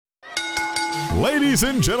Ladies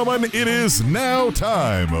and gentlemen, it is now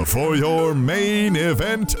time for your main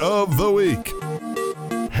event of the week.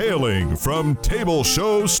 Hailing from Table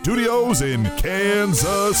Show Studios in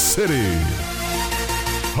Kansas City.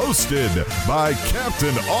 Hosted by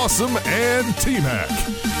Captain Awesome and T-Mac.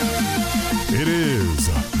 It is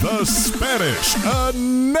the Spanish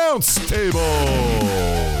Announce Table.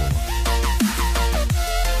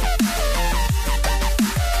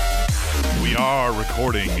 We are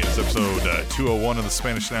recording. It's episode 201 of the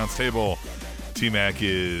Spanish Announce Table. T-Mac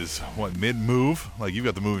is, mid-move? Like, you've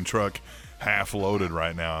got the moving truck half loaded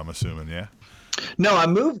right now, I'm assuming, yeah? No, I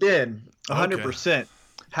moved in 100%. Okay.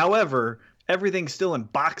 However, everything's still in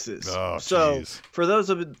boxes. Oh, so geez. For those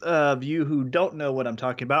of you who don't know what I'm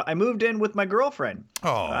talking about, I moved in with my girlfriend.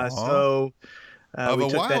 Oh, we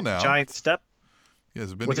took that now. Giant step. You guys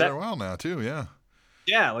have been together a while now, too, yeah.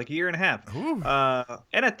 Yeah, like a year and a half.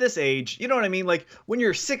 And at this age, you know what I mean? Like when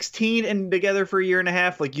you're 16 and together for a year and a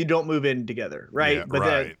half, like you don't move in together, right? Yeah, but right.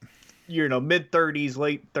 Then, you're mid 30s,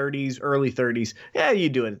 late 30s, early 30s. Yeah, you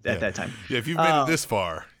do it at that time. Yeah, if you've made it this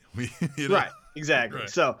far. Right, exactly. Right.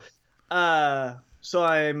 So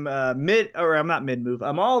I'm I'm not mid-move.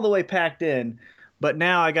 I'm all the way packed in, but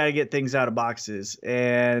now I got to get things out of boxes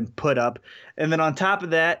and put up. And then on top of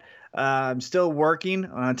that, I'm still working.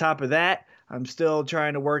 On top of that, I'm still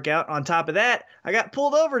trying to work out. On top of that, I got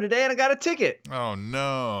pulled over today and I got a ticket. Oh,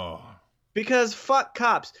 no. Because fuck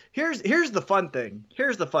cops. Here's the fun thing.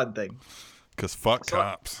 Because fuck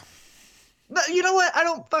cops. You know what? I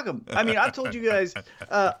don't fuck them. I mean, I've told you guys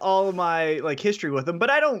all of my history with them, but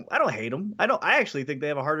I don't hate them. I actually think they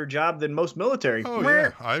have a harder job than most military. Oh,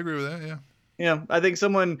 yeah. I agree with that, yeah. Yeah, I think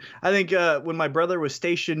when my brother was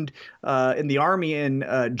stationed in the army in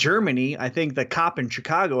Germany, I think the cop in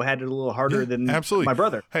Chicago had it a little harder than my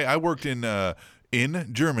brother. Hey, I worked in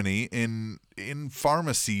Germany in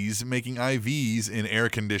pharmacies making IVs in air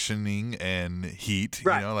conditioning and heat.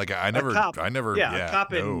 Right. You know, like a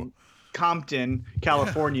cop in Compton,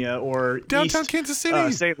 California, or downtown East, Kansas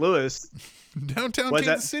City, St. Louis, downtown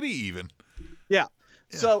Kansas City, even. Yeah.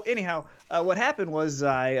 So anyhow, what happened was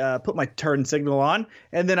I put my turn signal on,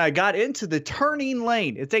 and then I got into the turning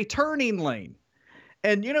lane. It's a turning lane,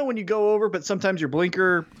 and you know when you go over, but sometimes your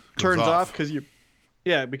blinker turns off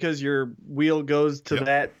because your wheel goes to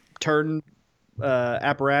that turn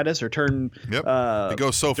apparatus or turn. Yep. It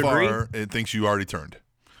goes so degree. far it thinks you already turned.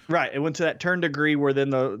 Right. It went to that turn degree where then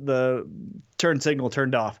the turn signal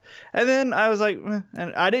turned off. And then I was like,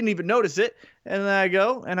 and I didn't even notice it. And then I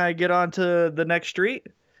go and I get onto the next street.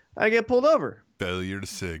 I get pulled over. Failure to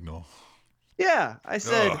signal. Yeah. I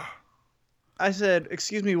said,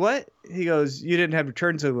 excuse me, what? He goes, you didn't have your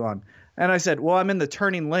turn signal on. And I said, well, I'm in the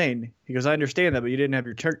turning lane. He goes, I understand that, but you didn't have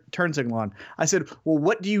your turn signal on. I said, well,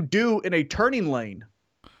 what do you do in a turning lane?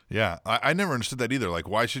 Yeah, I never understood that either. Like,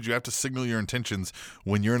 why should you have to signal your intentions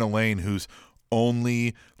when you're in a lane whose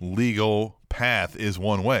only legal path is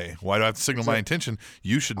one way? Why do I have to signal my intention?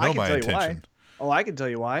 You should know my intention. I can tell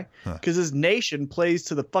you why. Because this nation plays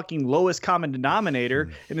to the fucking lowest common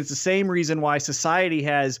denominator, and it's the same reason why society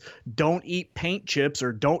has don't eat paint chips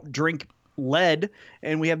or don't drink lead,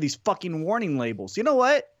 and we have these fucking warning labels. You know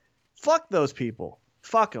what? Fuck those people.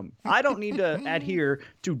 Fuck them. I don't need to adhere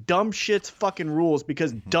to dumb shit's fucking rules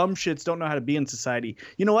because dumb shits don't know how to be in society.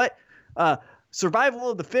 You know what? Survival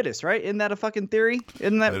of the fittest, right? Isn't that a fucking theory?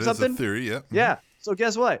 Isn't that something? Is a theory, yeah. Yeah. So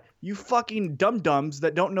guess what? You fucking dum-dums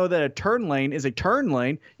that don't know that a turn lane is a turn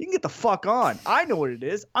lane, you can get the fuck on. I know what it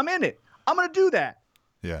is. I'm in it. I'm going to do that.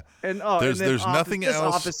 Yeah. And there's nothing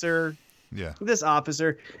else. This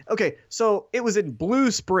officer. Okay, so it was in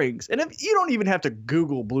Blue Springs. And if you don't even have to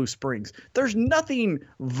Google Blue Springs. There's nothing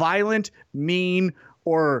violent, mean,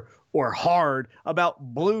 or hard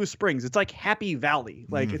about Blue Springs. It's like Happy Valley.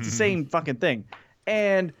 Like it's the same fucking thing.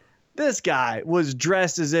 And this guy was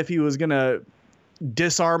dressed as if he was going to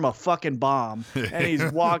disarm a fucking bomb, and he's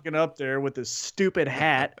walking up there with this stupid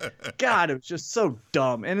hat. God, it was just so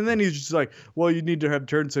dumb. And then he's just like, well, you need to have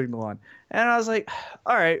turn signal on. And I was like,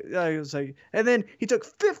 all right. I was like, and then he took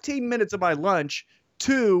 15 minutes of my lunch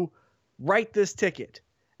to write this ticket.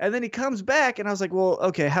 And then he comes back, and I was like, well,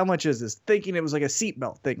 okay, how much is this? Thinking it was like a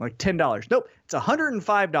seatbelt thing, like $10. Nope, it's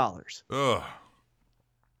 $105. Ugh.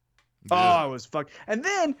 Oh, I was fucked. And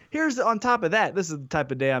then here's on top of that, this is the type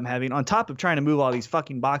of day I'm having. On top of trying to move all these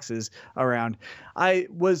fucking boxes around, I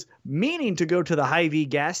was meaning to go to the Hy-Vee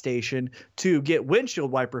gas station to get windshield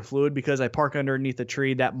wiper fluid because I park underneath a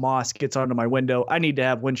tree. That moss gets onto my window. I need to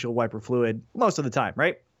have windshield wiper fluid most of the time,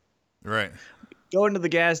 right? Right. Going to the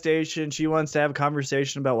gas station. She wants to have a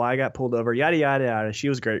conversation about why I got pulled over. Yada, yada, yada. She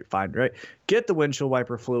was great. Fine, right? Get the windshield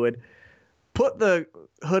wiper fluid. Put the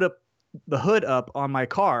hood up the hood up on my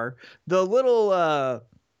car, the little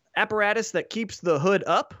apparatus that keeps the hood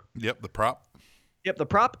up. Yep, the prop. Yep, the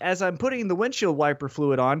prop. As I'm putting the windshield wiper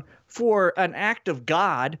fluid on for an act of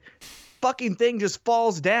God, fucking thing just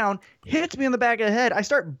falls down, hits me in the back of the head. I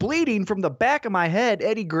start bleeding from the back of my head,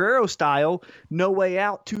 Eddie Guerrero style. No Way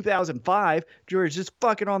Out 2005. George just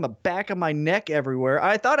fucking on the back of my neck everywhere.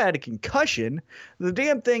 I thought I had a concussion. The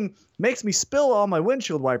damn thing makes me spill all my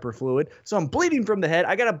windshield wiper fluid, so I'm bleeding from the head.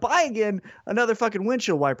 I gotta buy again another fucking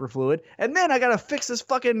windshield wiper fluid, and then I gotta fix this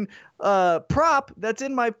fucking prop that's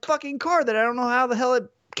in my fucking car that I don't know how the hell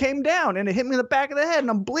it came down, and it hit me in the back of the head, and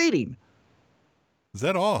I'm bleeding. Is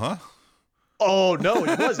that all, huh? Oh, no,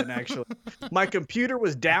 it wasn't actually. My computer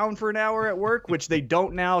was down for an hour at work, which they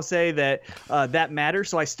don't now say that that matters.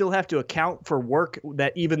 So I still have to account for work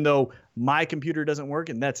that even though my computer doesn't work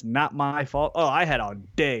and that's not my fault. Oh, I had a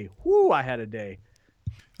day. Whoo, I had a day.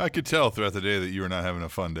 I could tell throughout the day that you were not having a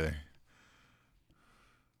fun day.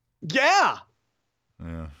 Yeah.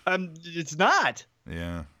 Yeah. It's not.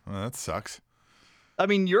 Yeah. Well, that sucks. I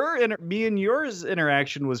mean, me and yours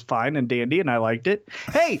interaction was fine and dandy, and I liked it.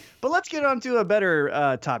 Hey, but let's get on to a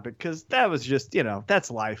better topic, because that was just, that's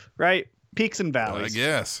life, right? Peaks and valleys. I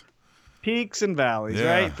guess. Peaks and valleys,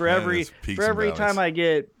 Yeah, right? For every valleys. time I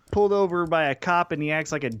get pulled over by a cop and he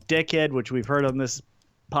acts like a dickhead, which we've heard on this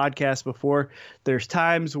podcast before, there's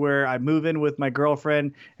times where I move in with my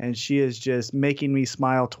girlfriend and she is just making me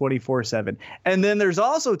smile 24/7. And then there's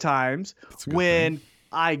also times when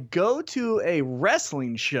I go to a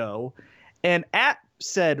wrestling show, and at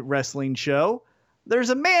said wrestling show, there's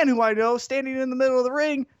a man who I know standing in the middle of the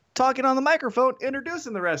ring talking on the microphone,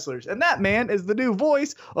 introducing the wrestlers. And that man is the new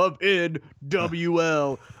voice of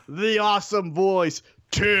NWL, the awesome voice,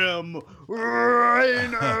 Tim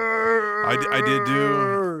Rainer.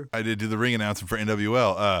 I did do the ring announcement for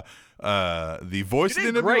NWL. The voice of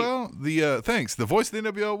the NWL, thanks. The voice of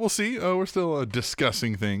the NWL, we'll see. We're still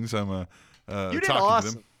discussing things. I'm you did talking awesome.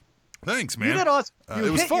 to them. Thanks, man. You did awesome.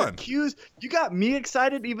 It was fun. Your cues. You got me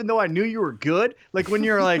excited, even though I knew you were good. Like when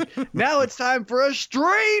you're like, now it's time for a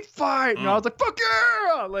street fight, and I was like, fuck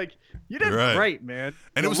yeah! Like you did great, man.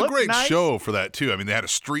 And it was a great show for that too. I mean, they had a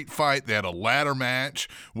street fight, they had a ladder match,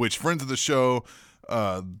 which friends of the show,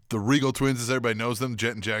 the Regal Twins, as everybody knows them,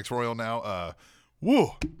 Jet and Jax Royal now.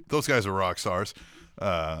 Those guys are rock stars.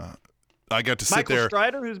 I got to sit there. Michael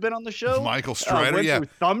Strider, who's been on the show. Michael Strider, went through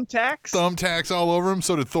thumbtacks. Thumbtacks all over him.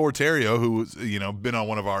 So did Thor Terrio, who's been on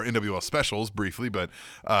one of our NWL specials briefly. But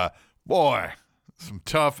boy, some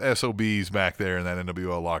tough SOBs back there in that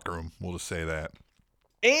NWL locker room. We'll just say that.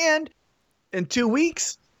 And in 2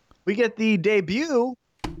 weeks, we get the debut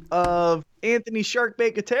of Anthony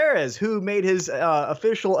Sharkbait Gutierrez, who made his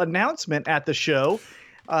official announcement at the show.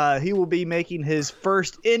 He will be making his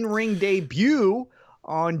first in-ring debut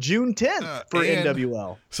on June 10th for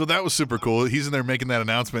NWL. So that was super cool. He's in there making that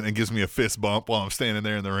announcement and gives me a fist bump while I'm standing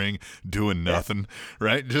there in the ring doing nothing,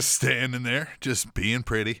 right? Just standing there, just being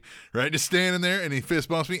pretty, right? Just standing there, and he fist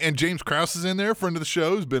bumps me. And James Krause is in there, friend of the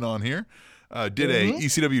show, who's been on here. Did a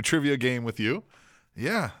ECW trivia game with you.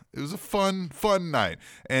 Yeah, it was a fun night.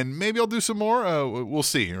 And maybe I'll do some more. We'll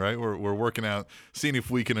see, right? We're working out, seeing if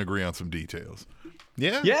we can agree on some details.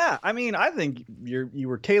 Yeah. Yeah. I mean, I think you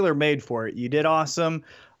were tailor made for it. You did awesome.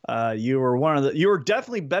 You were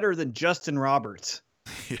definitely better than Justin Roberts.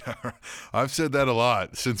 Yeah, I've said that a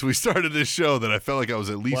lot since we started this show, that I felt like I was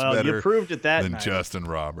at least better you proved it that than night. Justin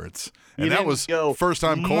Roberts. You and that was first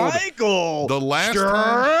time cold. Michael the last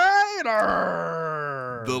Strider.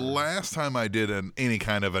 The last time I did any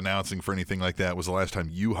kind of announcing for anything like that was the last time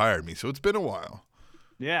you hired me. So it's been a while.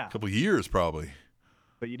 Yeah. A couple of years probably.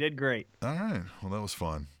 But you did great. All right. Well, that was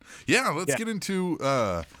fun. Yeah, let's get into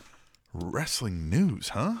wrestling news,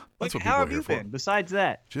 huh? That's what people are here for. How have you been besides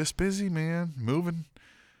that? Just busy, man. Moving.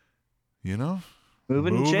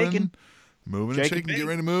 Moving and shaking. Moving and shaking. Getting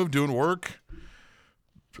ready to move. Doing work.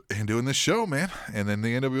 And doing this show, man. And then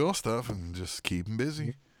the NWL stuff. And just keeping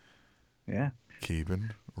busy. Yeah.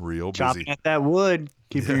 Keeping real busy. Chopping at that wood.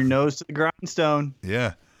 Keeping your nose to the grindstone.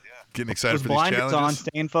 Yeah. Getting excited for these challenges. On,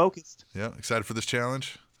 staying focused. Yeah. Excited for this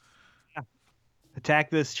challenge. Yeah.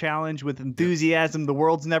 Attack this challenge with enthusiasm the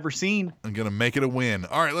world's never seen. I'm going to make it a win.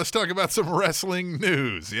 All right, let's talk about some wrestling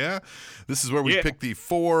news, yeah? This is where we pick the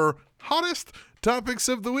 4 hottest topics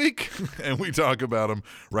of the week, and we talk about them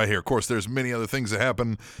right here. Of course, there's many other things that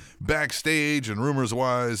happen backstage and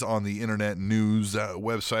rumors-wise on the internet news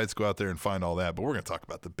websites. Go out there and find all that, but we're going to talk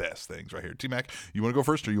about the best things right here. T-Mac, you want to go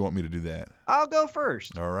first, or you want me to do that? I'll go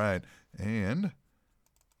first. All right, and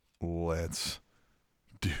let's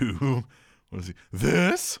do... What is he?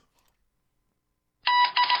 This?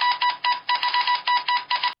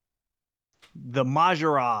 the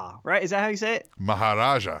Maharaja, right? Is that how you say it?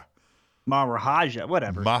 Maharaja. Maharaja,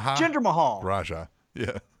 whatever. Jinder Mahal. Raja.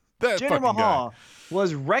 Yeah. That Jinder fucking Mahal guy.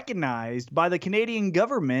 was recognized by the Canadian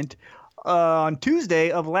government on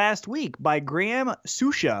Tuesday of last week by Graham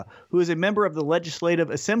Susha, who is a member of the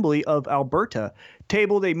Legislative Assembly of Alberta,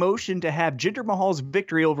 tabled a motion to have Jinder Mahal's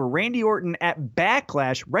victory over Randy Orton at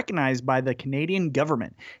Backlash recognized by the Canadian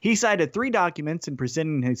government. He cited 3 documents in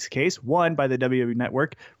presenting his case, one by the WWE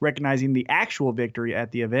Network recognizing the actual victory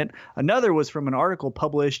at the event. Another was from an article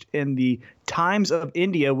published in the Times of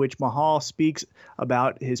India, which Mahal speaks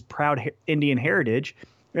about his proud Indian heritage.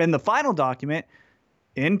 And the final document,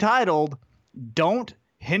 entitled "Don't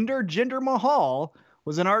Hinder Jinder Mahal,"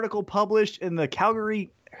 was an article published in the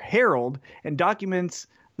Calgary Herald and documents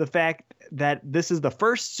the fact that this is the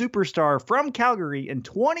first superstar from Calgary in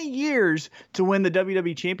 20 years to win the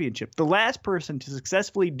WWE Championship. The last person to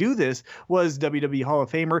successfully do this was WWE Hall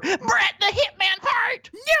of Famer Bret the Hitman Hart.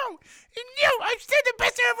 No, I said the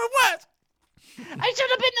best there ever was. I should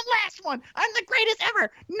have been the last one. I'm the greatest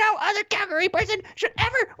ever. No other Calgary person should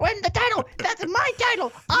ever win the title. That's my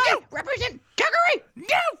title. I represent Calgary.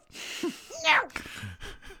 No.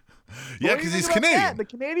 Yeah, because he's Canadian. The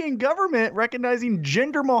Canadian government recognizing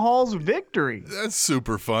Jinder Mahal's victory. That's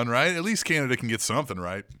super fun, right? At least Canada can get something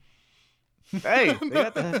right. Hey, they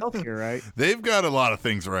got the healthcare right. They've got a lot of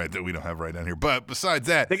things right that we don't have right down here. But besides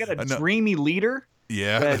that, they got a dreamy leader.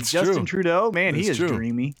 Yeah, that's Justin true. Trudeau, man, he is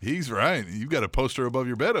dreamy. He's right. You've got a poster above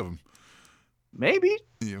your bed of him. Maybe.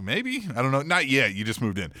 Yeah, maybe. I don't know. Not yet. You just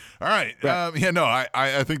moved in. All right.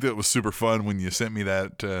 I think that was super fun when you sent me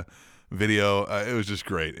that video. It was just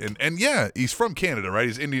great. And yeah, he's from Canada, right?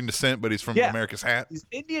 He's Indian descent, but he's from America's hat. He's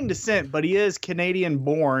Indian descent, but he is Canadian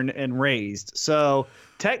born and raised. So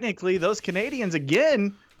technically, those Canadians,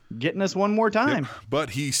 again, getting us one more time. Yep. But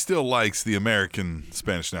he still likes the American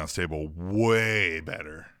Spanish Announce Table way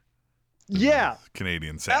better. Yeah.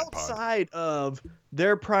 Canadian Sand Outside of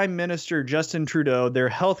their Prime Minister, Justin Trudeau, their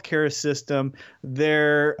healthcare system,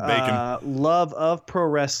 their love of pro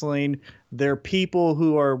wrestling, their people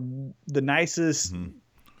who are the nicest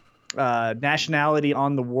nationality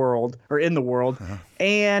on the world or in the world,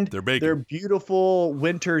 and their beautiful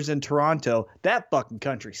winters in Toronto, that fucking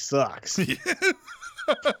country sucks.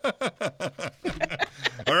 All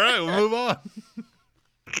right, we'll move on.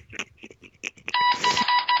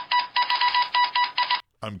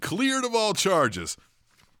 I'm cleared of all charges,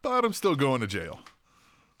 but I'm still going to jail.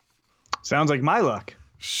 Sounds like my luck.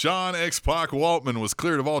 Sean X-Pac Waltman was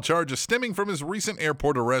cleared of all charges stemming from his recent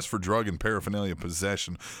airport arrest for drug and paraphernalia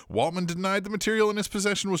possession. Waltman denied the material in his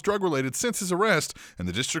possession was drug-related since his arrest, and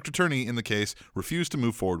the district attorney in the case refused to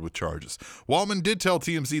move forward with charges. Waltman did tell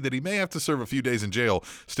TMZ that he may have to serve a few days in jail,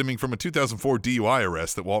 stemming from a 2004 DUI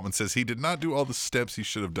arrest that Waltman says he did not do all the steps he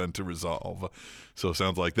should have done to resolve. So it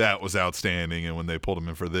sounds like that was outstanding, and when they pulled him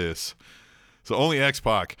in for this. So only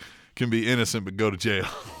X-Pac can be innocent but go to jail.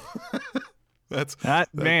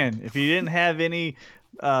 Man, if he didn't have any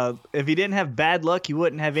if he didn't have bad luck, he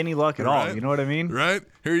wouldn't have any luck at all. You know what I mean? Right?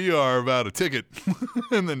 Here you are about a ticket.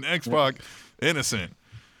 And then X-Pac innocent.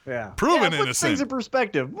 Yeah. Proven put innocent. Things in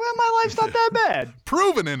perspective. Well, my life's not that bad.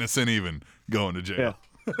 Proven innocent even going to jail.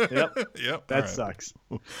 Yeah. Yep. That sucks.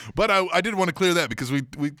 But I did want to clear that because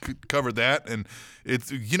we covered that, and it's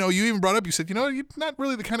you even brought up, you said, you're not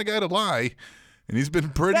really the kind of guy to lie. And he's been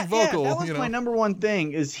pretty vocal. Yeah, that was my number one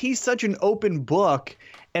thing is he's such an open book,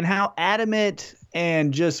 and how adamant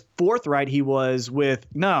and just forthright he was with,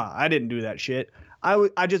 I didn't do that shit.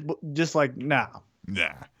 I just like, nah.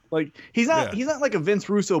 Like he's not like a Vince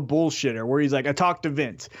Russo bullshitter where he's like, I talked to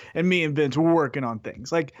Vince and me and Vince were working on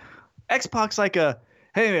things. Like X-Pac's like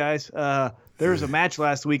hey guys, there was a match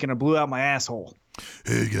last week and I blew out my asshole.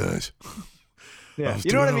 Hey guys. Yeah, I was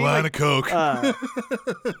doing a line of coke. I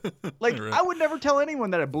Right. would never tell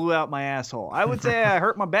anyone that I blew out my asshole. I would say I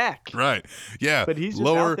hurt my back. Right. Yeah. But he's just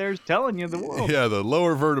out there telling you the world. Yeah, the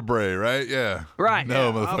lower vertebrae, right? Yeah. Right. No,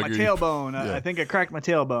 yeah. motherfucker. My tailbone. I think I cracked my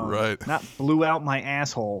tailbone. Right. Not blew out my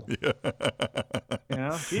asshole.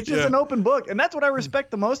 Yeah. He's just an open book, and that's what I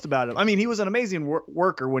respect the most about him. I mean, he was an amazing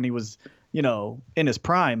worker when he was, in his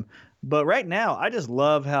prime. But right now, I just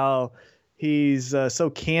love how he's so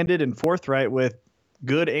candid and forthright with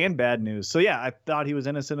good and bad news. So yeah, I thought he was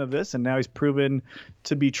innocent of this, and now he's proven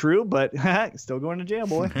to be true, but still going to jail,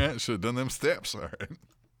 boy. Yeah, should have done them steps. All right.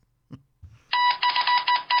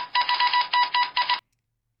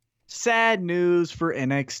 Sad news for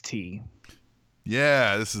NXT.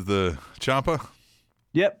 Yeah, this is the Ciampa.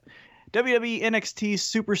 Yep. WWE NXT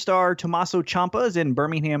superstar Tommaso Ciampa is in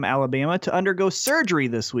Birmingham, Alabama to undergo surgery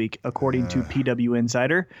this week, according to PW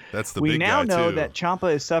Insider. That's the we big now guy, know too. that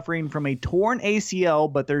Ciampa is suffering from a torn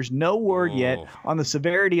ACL, but there's no word yet on the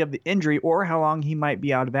severity of the injury or how long he might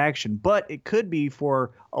be out of action. But it could be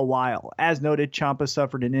for a while. As noted, Ciampa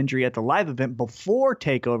suffered an injury at the live event before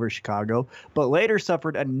TakeOver Chicago, but later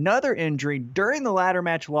suffered another injury during the ladder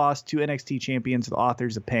match loss to NXT champions, the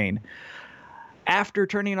Authors of Pain. After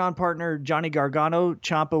turning on partner Johnny Gargano,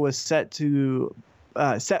 Ciampa was set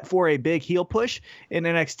for a big heel push in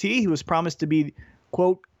NXT. He was promised to be,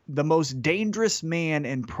 quote, the most dangerous man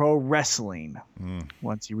in pro wrestling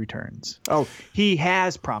once he returns. Oh, he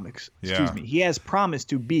has promised. Excuse me. He has promised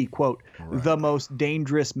to be, quote, the most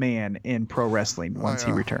dangerous man in pro wrestling once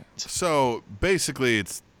he returns. So basically,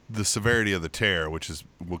 it's the severity of the tear, which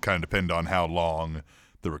will kind of depend on how long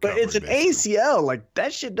the recovery. But it's an ACL. Like,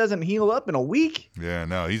 that shit doesn't heal up in a week. Yeah,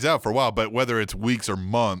 no, he's out for a while. But whether it's weeks or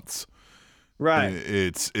months, right,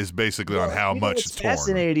 it's basically on how much it's torn.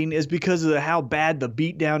 Fascinating is because of how bad the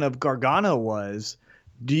beatdown of Gargano was.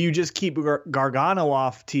 Do you just keep Gargano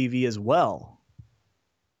off TV as well?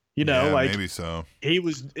 You know, yeah, like maybe so. He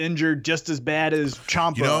was injured just as bad as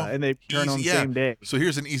Ciampa, and they turn on the same day. So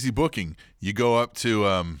here's an easy booking. You go up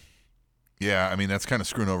to yeah, I mean, that's kind of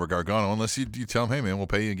screwing over Gargano unless you tell him, hey, man, we'll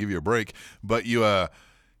pay you and give you a break. But you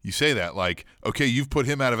say that, like, okay, you've put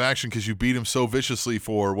him out of action because you beat him so viciously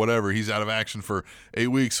for whatever. He's out of action for 8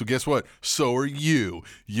 weeks. So guess what? So are you.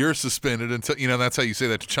 You're suspended until, that's how you say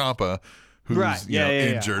that to Ciampa, who's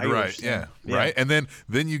injured. Right. Yeah. Right. And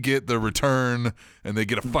then you get the return and they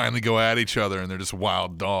get to finally go at each other and they're just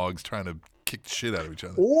wild dogs trying to kick the shit out of each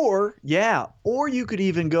other. Or you could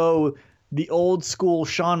even go the old school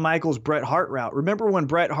Shawn Michaels Bret Hart route. Remember when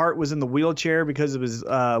Bret Hart was in the wheelchair because of his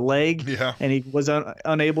leg? Yeah. And he was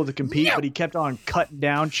unable to compete, but he kept on cutting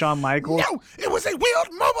down Shawn Michaels? No, it was a wheeled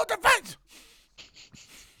mobile device.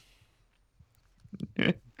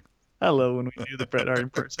 I love when we do the Bret Hart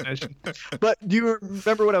impersonation. But do you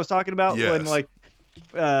remember what I was talking about? Yes. When, like,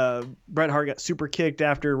 Bret Hart got super kicked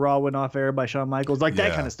after Raw went off air by Shawn Michaels? Like,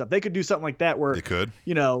 that kind of stuff. They could do something like that where, they could.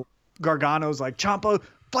 Gargano's like, Ciampa,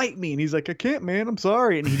 fight me, and he's like, I can't, man, I'm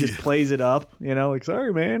sorry, and he just plays it up, like,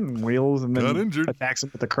 sorry, man, and wheels, and then attacks him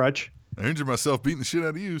with a crutch. I injured myself beating the shit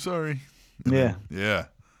out of you, sorry. Yeah. Then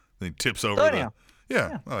he tips over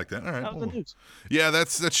yeah, I like that. All right. That was the news. Yeah,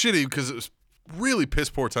 that's shitty because it was really piss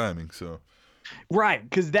poor timing. So right,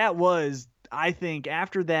 because that was, I think,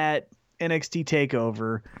 after that NXT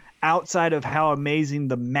takeover, outside of how amazing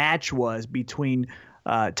the match was between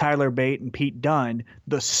Tyler Bate and Pete Dunne,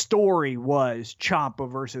 the story was Ciampa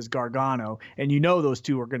versus Gargano, and those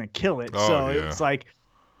two are going to kill it. It's like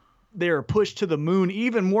they were pushed to the moon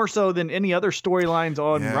even more so than any other storylines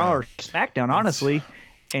on Raw or SmackDown, honestly.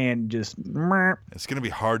 And just it's going to be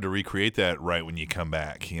hard to recreate that right when you come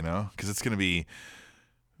back, because it's going to be,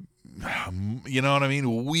 you know what I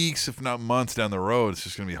mean, weeks if not months down the road. It's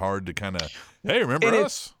just going to be hard to kind of, hey, remember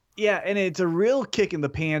us? Yeah, and it's a real kick in the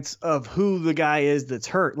pants of who the guy is that's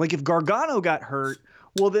hurt. Like, if Gargano got hurt,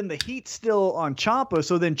 well, then the heat's still on Ciampa,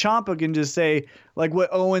 so then Ciampa can just say, like, what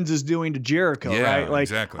Owens is doing to Jericho, right? Like,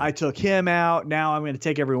 exactly. I took him out, now I'm going to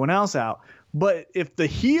take everyone else out. But if the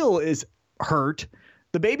heel is hurt,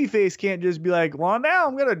 the babyface can't just be like, well, now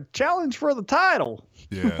I'm going to challenge for the title.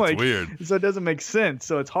 Yeah, like, it's weird. So it doesn't make sense.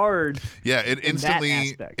 So it's hard. Yeah, it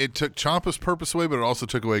instantly, it took Ciampa's purpose away, but it also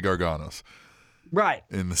took away Gargano's. Right.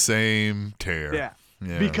 In the same tear.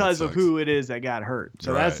 Yeah, because of who it is that got hurt.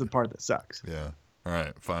 So that's the part that sucks. Yeah. All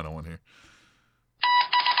right, final one here.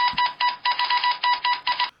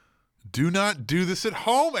 Do not do this at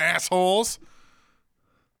home, assholes.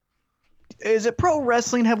 Is it pro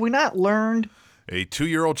wrestling? Have we not learned? A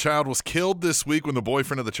 2-year-old child was killed this week when the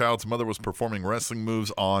boyfriend of the child's mother was performing wrestling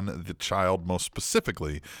moves on the child, most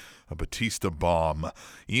specifically a Batista bomb.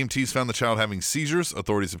 EMTs found the child having seizures.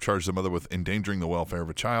 Authorities have charged the mother with endangering the welfare of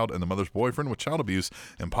a child and the mother's boyfriend with child abuse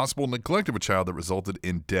and possible neglect of a child that resulted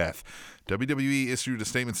in death. WWE issued a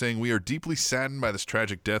statement saying, "We are deeply saddened by this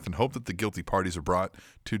tragic death and hope that the guilty parties are brought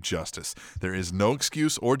to justice. There is no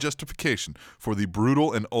excuse or justification for the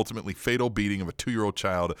brutal and ultimately fatal beating of a 2-year-old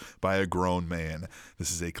child by a grown man. This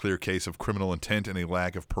is a clear case of criminal intent and a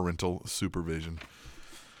lack of parental supervision."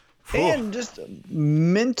 And just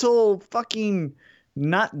mental fucking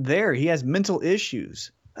not there. He has mental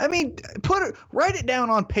issues. I mean, write it down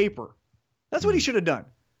on paper. That's what he should have done.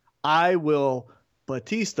 I will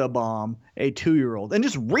Batista bomb a 2-year-old, and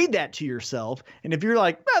just read that to yourself. And if you're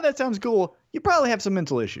like, that sounds cool, you probably have some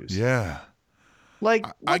mental issues. Yeah. Like,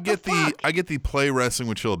 I get the play wrestling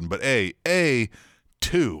with children, but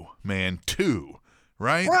two,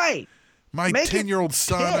 right? Right. My 10-year-old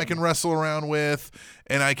son I can wrestle around with,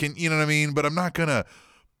 and I can, you know what I mean? But I'm not going to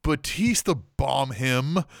Batista bomb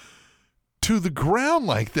him to the ground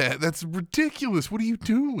like that. That's ridiculous. What are you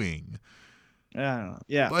doing? I don't know.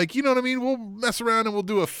 Yeah. Like, you know what I mean? We'll mess around and we'll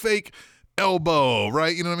do a fake elbow,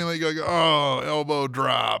 right? You know what I mean? Like, elbow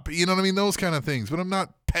drop. You know what I mean? Those kind of things. But I'm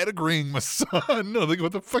not pedigreeing my son. No, like,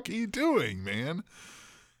 what the fuck are you doing, man?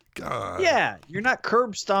 God. Yeah, you're not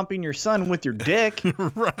curb stomping your son with your dick.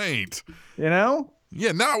 Right. You know?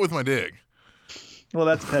 Yeah, not with my dick. Well,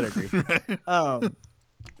 that's pedigree.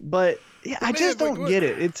 But yeah, I just don't get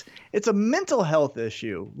it. It's a mental health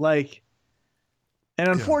issue. Like, and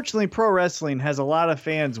unfortunately, pro wrestling has a lot of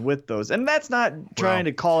fans with those. And that's not trying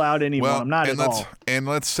to call out anyone. I'm not at all. And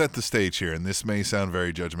let's set the stage here. And this may sound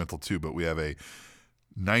very judgmental too, but we have a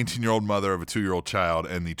 19-year-old mother of a 2-year-old child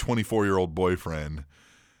and the 24-year-old boyfriend.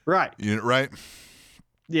 Right. Right?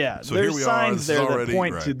 Yeah. So there's here we signs are. there that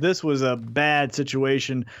point to this was a bad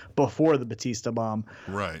situation before the Batista bomb.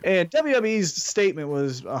 Right. And WWE's statement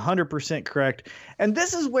was 100% correct. And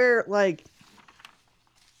this is where, like,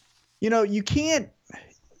 you know, you can't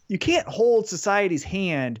hold society's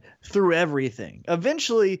hand through everything.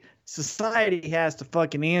 Eventually, society has to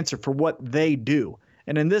fucking answer for what they do.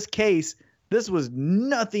 And in this case, this was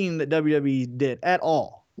nothing that WWE did at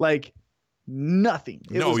all. Like, nothing.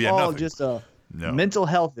 It was all nothing. Just a mental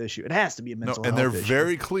health issue. It has to be a mental health issue. And they're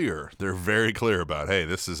very clear. They're very clear about, hey,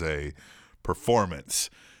 this is a performance.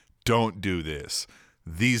 Don't do this.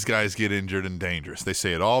 These guys get injured and dangerous. They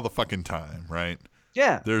say it all the fucking time, right?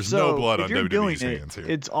 Yeah. There's no blood on WWE's hands here.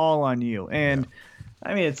 It's all on you. And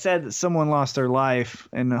I mean, it's sad that someone lost their life,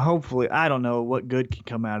 and hopefully, I don't know what good can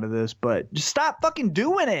come out of this, but just stop fucking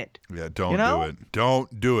doing it. Yeah, don't do it.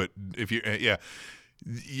 Don't do it. If you,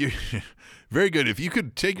 you very good. If you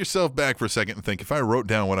could take yourself back for a second and think, if I wrote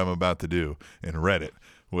down what I'm about to do and read it,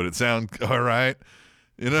 would it sound all right?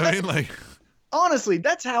 You know what I mean? Like, honestly,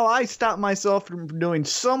 that's how I stop myself from doing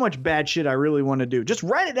so much bad shit I really want to do. Just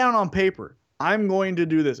write it down on paper. I'm going to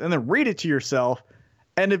do this, and then read it to yourself.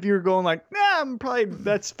 And if you're going like,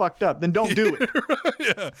 that's fucked up, then don't do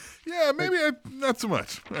it. Yeah, maybe not so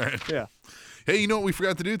much. All right. Yeah. Hey, you know what we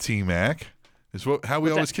forgot to do, T-Mac? Is how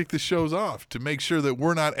we always kick the shows off, to make sure that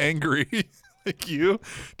we're not angry like you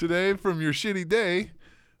today from your shitty day.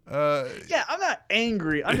 Yeah, I'm not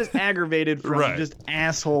angry. I'm just aggravated from just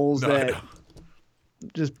assholes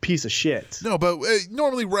just piece of shit. No, but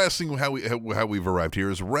normally wrestling, how we've arrived here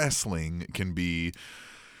is wrestling can be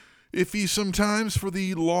iffy sometimes for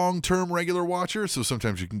the long-term regular watcher, so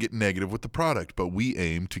sometimes you can get negative with the product, but we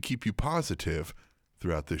aim to keep you positive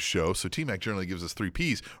throughout this show. So T-Mac generally gives us 3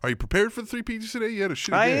 Ps. Are you prepared for the 3 Ps today? You had a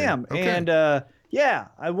shitty day. I am. Okay. And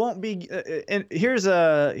I won't be and here's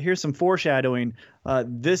some foreshadowing.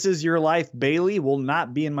 This is your life, Bailey will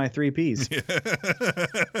not be in my 3 Ps.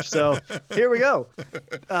 So here we go.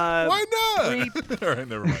 Why not? All right,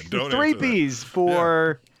 never mind. Don't 3 Ps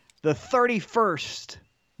for the 31st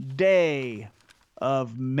day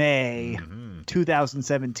of May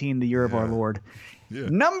 2017, the year of our Lord. Yeah.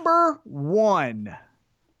 Number 1,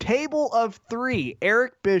 table of 3,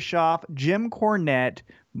 Eric Bischoff, Jim Cornette,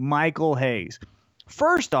 Michael Hayes.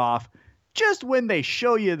 First off, just when they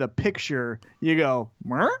show you the picture, you go,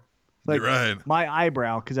 like my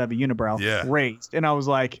eyebrow, because I have a unibrow, raised. And I was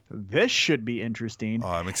like, this should be interesting. Oh,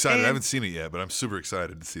 I'm excited. I haven't seen it yet, but I'm super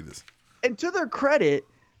excited to see this. And to their credit,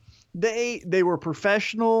 they were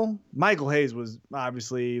professional. Michael Hayes was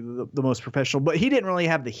obviously the most professional, but he didn't really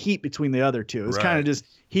have the heat between the other two. It was kind of just,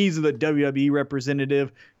 he's the WWE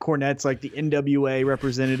representative, Cornette's like the NWA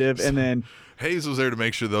representative, and then Hayes was there to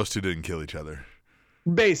make sure those two didn't kill each other.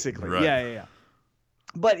 Basically, yeah.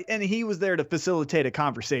 And he was there to facilitate a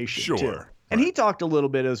conversation too. And he talked a little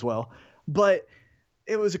bit as well. But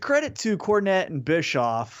it was a credit to Cornette and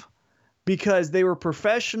Bischoff because they were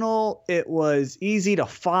professional. It was easy to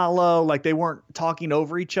follow. Like, they weren't talking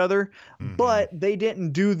over each other, but they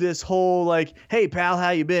didn't do this whole like, hey pal, how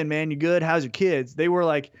you been, man? You good? How's your kids? They were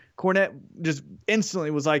like, Cornette just instantly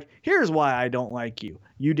was like, here's why I don't like you.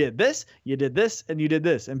 You did this, and you did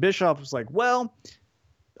this. And Bischoff was like, well,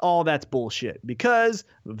 all that's bullshit because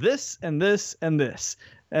of this and this and this.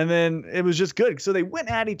 And then it was just good. So they went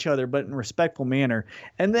at each other, but in a respectful manner.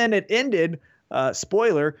 And then it ended,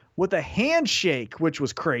 spoiler, with a handshake, which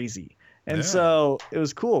was crazy. And so it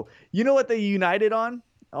was cool. You know what they united on?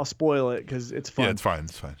 I'll spoil it because it's fun. Yeah, it's fine.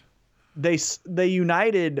 It's fine. They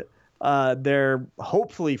united their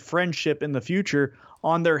hopefully friendship in the future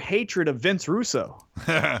on their hatred of Vince Russo.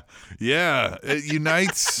 Yeah, it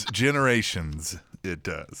unites generations. It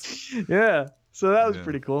does. Yeah. So that was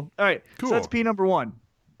pretty cool. All right. Cool. So that's P number 1.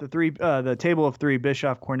 the table of three: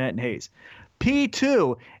 Bischoff, Cornette, and Hayes.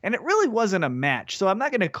 P2, and it really wasn't a match, so I'm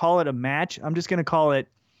not going to call it a match. I'm just going to call it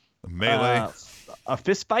a melee, a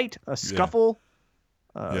fist fight, a scuffle,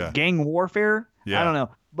 gang warfare. I don't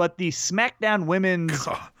know, but the SmackDown Women's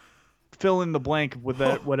fill in the blank with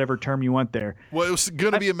that whatever term you want there. Well, it was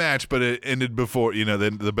going to be a match, but it ended before,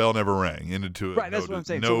 then the bell never rang. Ended to right. That's what I'm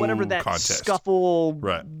saying. No so whatever that contest. Scuffle,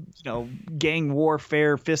 right? Gang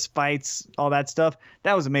warfare, fist fights, all that stuff.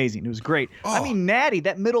 That was amazing. It was great. Oh. I mean, Natty,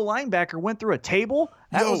 that middle linebacker, went through a table.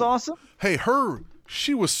 That was awesome. Hey,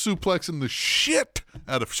 she was suplexing the shit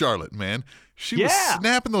out of Charlotte, man. She was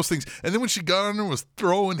snapping those things. And then when she got on her and was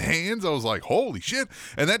throwing hands, I was like, holy shit.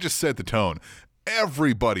 And that just set the tone.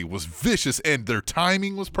 Everybody was vicious, and their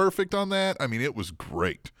timing was perfect on that. I mean, it was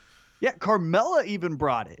great. Yeah, Carmella even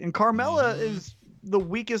brought it. And Carmella is the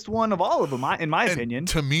weakest one of all of them, in my opinion.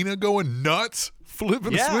 Tamina going nuts,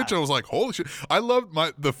 flipping the switch. I was like, holy shit. I loved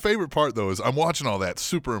the favorite part, though, is I'm watching all that,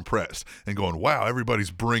 super impressed, and going, wow,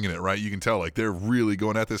 everybody's bringing it, right? You can tell, like, they're really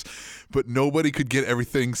going at this. But nobody could get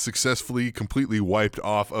everything successfully, completely wiped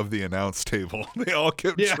off of the announce table. They all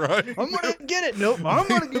kept trying. I'm going to get it. Nope. I'm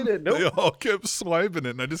going to get it. Nope. They all kept swiping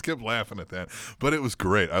it, and I just kept laughing at that. But it was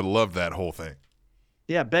great. I loved that whole thing.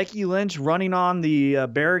 Yeah, Becky Lynch running on the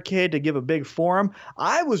barricade to give a big forum.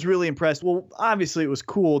 I was really impressed. Well, obviously it was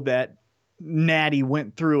cool that Natty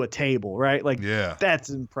went through a table, right? Like, that's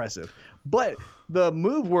impressive. But the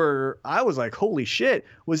move where I was like, holy shit,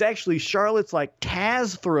 was actually Charlotte's like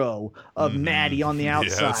Taz throw of Natty on the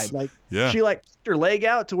outside. She like kicked her leg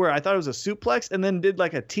out to where I thought it was a suplex, and then did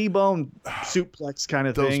like a T-bone suplex kind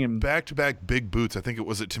of thing. And back-to-back big boots. I think it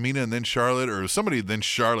was Tamina and then Charlotte, or somebody, then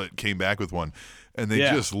Charlotte came back with one. And they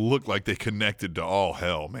just looked like they connected to all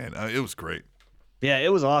hell, man. It was great. Yeah,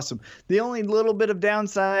 it was awesome. The only little bit of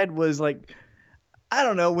downside was, like, I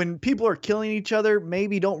don't know, when people are killing each other,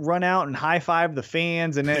 maybe don't run out and high five the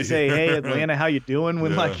fans and then say, hey, Atlanta, how you doing?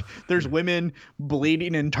 When like there's women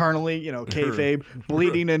bleeding internally, kayfabe,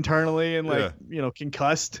 bleeding internally and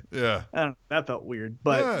concussed. Yeah. I don't know, that felt weird,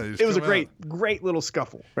 but it was a great little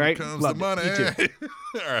scuffle, right? Here comes the money.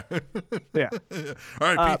 All right. Yeah.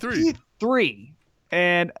 All right, P3. P3.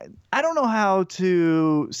 And I don't know how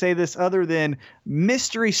to say this other than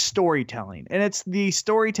mystery storytelling. And it's the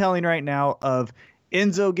storytelling right now of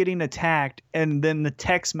Enzo getting attacked and then the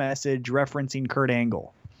text message referencing Kurt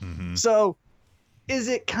Angle. Mm-hmm. So is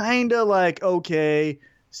it kind of like, okay,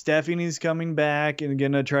 Stephanie's coming back and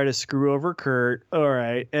going to try to screw over Kurt. All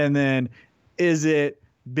right. And then is it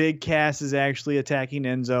Big Cass is actually attacking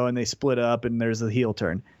Enzo and they split up and there's a heel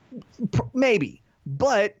turn? Maybe.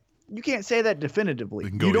 But you can't say that definitively.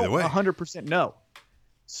 You don't 100% know.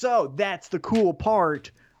 So that's the cool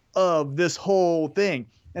part of this whole thing.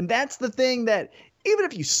 And that's the thing that even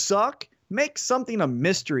if you suck, make something a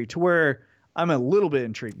mystery to where I'm a little bit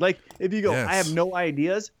intrigued. Like if you go, I have no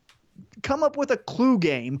ideas, come up with a clue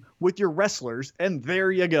game with your wrestlers and there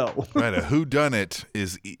you go. Right. A whodunit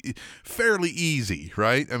is fairly easy,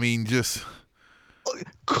 right? I mean, just.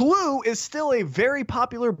 Clue is still a very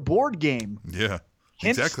popular board game. Yeah.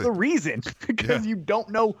 Hence exactly. the reason, because you don't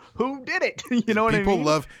know who did it. You know what I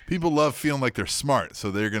mean? People love feeling like they're smart, so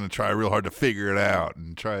they're going to try real hard to figure it out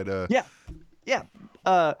and try to. Yeah.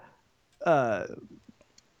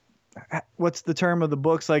 What's the term of the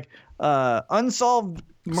books? Like unsolved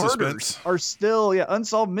murders are still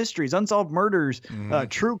unsolved mysteries, unsolved murders,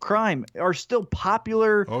 true crime are still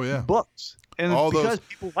popular books, and all because those,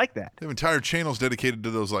 people like that. They have entire channels dedicated to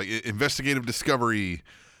those, like investigative discovery.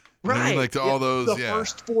 Right. I mean, like all those, the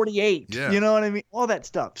first 48. Yeah. You know what I mean? All that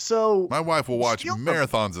stuff. So my wife will watch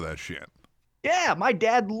marathons of that shit. Yeah, my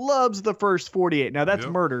dad loves the first 48. Now that's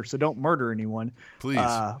murder, so don't murder anyone. Please.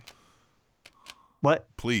 What?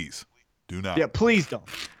 Please do not. Yeah, please don't.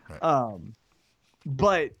 Right.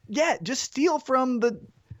 But yeah, just steal from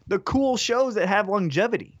the cool shows that have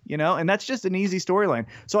longevity, and that's just an easy storyline.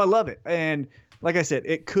 So I love it. And like I said,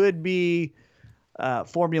 it could be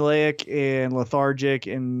formulaic and lethargic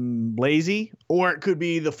and lazy, or it could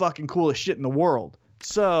be the fucking coolest shit in the world.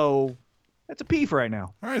 So that's a P for right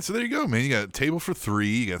now. All right, so there you go, man. You got Table for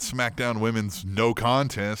Three, you got SmackDown Women's No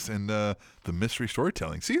Contest, and the mystery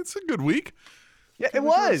storytelling. See, it's a good week. Yeah, it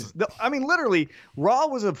was. Literally, Raw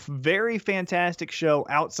was a very fantastic show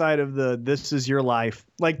outside of the This Is Your Life.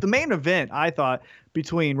 Like, the main event, I thought,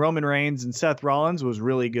 between Roman Reigns and Seth Rollins was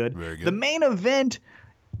really good. Very good. The main event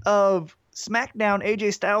of SmackDown,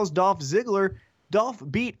 AJ Styles, Dolph Ziggler, Dolph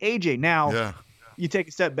beat AJ. Now, you take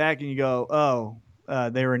a step back and you go,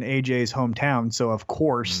 they were in AJ's hometown, so of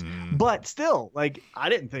course. But still, like, I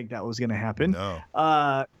didn't think that was going to happen. No.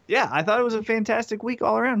 Yeah, I thought it was a fantastic week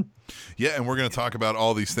all around. Yeah, and we're going to talk about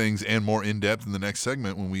all these things and more in depth in the next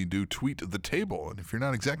segment when we do Tweet the Table. And if you're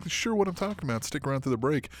not exactly sure what I'm talking about, stick around through the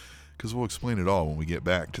break because we'll explain it all when we get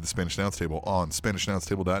back to the Spanish Announce Table on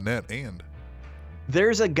SpanishAnnounceTable.net. And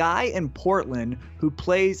there's a guy in Portland who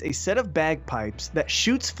plays a set of bagpipes that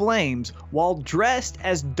shoots flames while dressed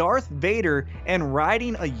as Darth Vader and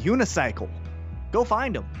riding a unicycle. Go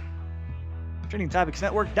find him.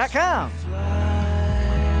 TrendingTopicsNetwork.com.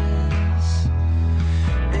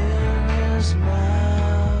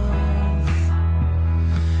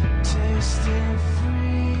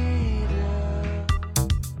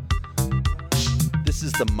 This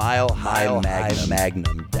is the Mile High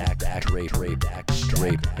Magnum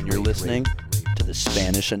Drape, and you're listening to the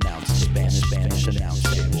Spanish Announce Table.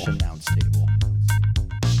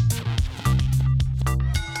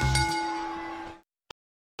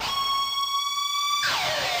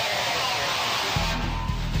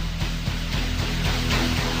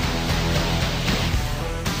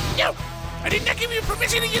 No! I did not give you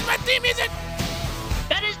permission to use my theme music!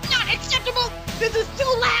 That is not acceptable! This is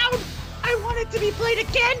too loud! I want it to be played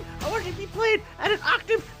again! I want it to be played at an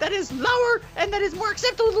octave that is lower and that is more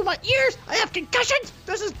acceptable to my ears! I have concussions!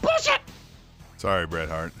 This is bullshit! sorry, Bret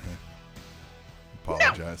Hart.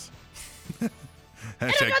 Apologize. No.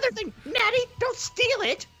 And another thing, Natty, don't steal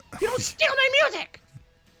it! You don't steal my music!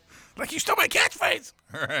 Like you stole my catchphrase!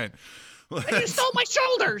 All right. And you stole my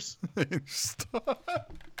shoulders!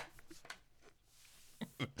 Stop.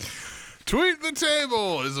 Tweet the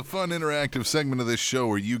Table is a fun interactive segment of this show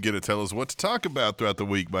where you get to tell us what to talk about throughout the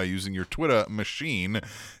week by using your Twitter machine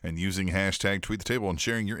and using hashtag Tweet the Table and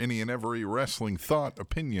sharing your any and every wrestling thought,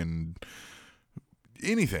 opinion,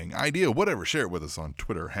 anything, idea, whatever. Share it with us on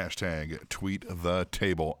Twitter. Hashtag Tweet the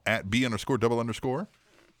Table at @B_double_D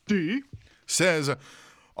says,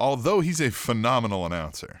 although he's a phenomenal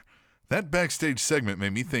announcer, that backstage segment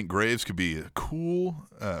made me think Graves could be cool,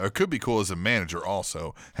 or could be cool as a manager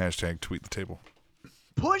also. Hashtag Tweet the Table.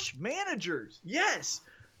 Push managers. Yes.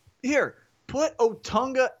 Here, put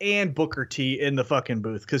Otunga and Booker T in the fucking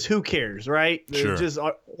booth because who cares, right? Sure.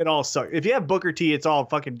 It all sucks. If you have Booker T, it's all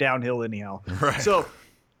fucking downhill anyhow. Right. So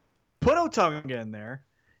put Otunga in there.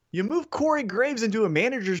 You move Corey Graves into a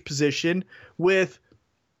manager's position with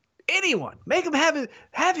anyone. Make him have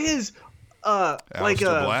his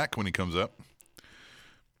Aleister Black when he comes up.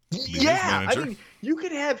 Yeah, I mean, you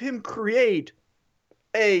could have him create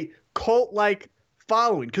a cult-like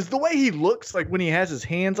following because the way he looks, like when he has his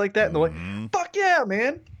hands like that, and the way, fuck yeah,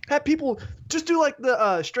 man. Have people just do like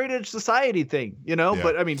the Straight Edge Society thing, you know? Yeah.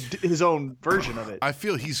 But I mean, his own version of it. I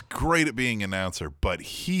feel he's great at being an announcer, but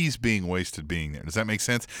he's being wasted being there. Does that make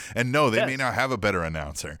sense? And no, they may not have a better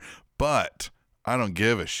announcer, but I don't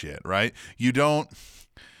give a shit, right? You don't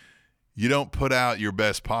put out your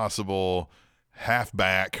best possible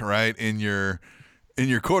halfback, right, in your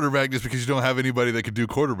quarterback just because you don't have anybody that could do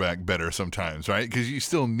quarterback better sometimes, right? Because you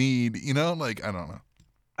still need, like, I don't know.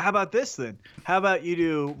 How about this then? How about you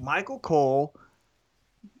do Michael Cole,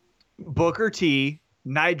 Booker T,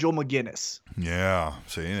 Nigel McGuinness? Yeah.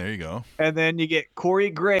 See, there you go. And then you get Corey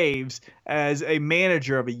Graves as a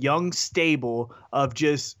manager of a young stable of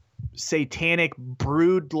just satanic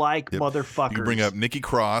brood-like motherfuckers. You bring up Nikki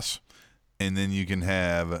Cross. And then you can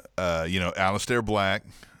have, Aleister Black.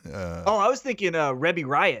 I was thinking Ruby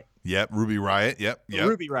Riott. Yep, Ruby Riott. Yep.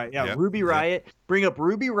 Ruby Riott. Yeah, yep. Ruby Riott. Bring up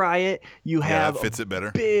Ruby Riott. You have that fits it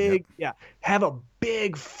better. Have a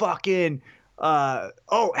big fucking. Have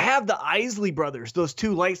the Isley brothers, those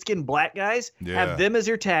two light-skinned black guys. Yeah. Have them as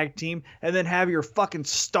your tag team, and then have your fucking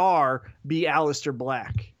star be Aleister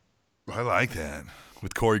Black. I like that.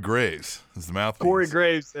 With Corey Graves as the mouthpiece. Corey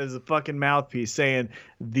Graves as a fucking mouthpiece saying,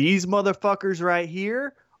 these motherfuckers right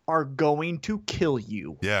here are going to kill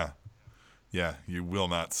you. Yeah. Yeah, you will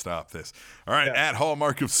not stop this. All right, at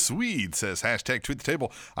Hallmark of Swede says, hashtag Tweet the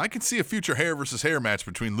Table. I can see a future hair versus hair match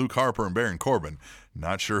between Luke Harper and Baron Corbin.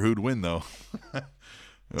 Not sure who'd win, though.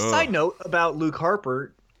 Side note about Luke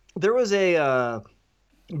Harper, there was a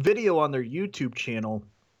video on their YouTube channel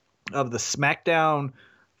of the SmackDown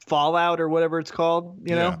Fallout or whatever it's called,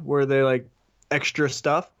 where they like extra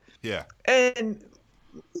stuff. Yeah. And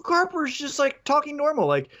Luke Harper's just like talking normal,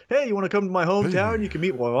 like, hey, you want to come to my hometown? You can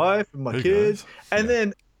meet my wife and my kids. Guys. And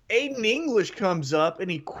then Aiden English comes up and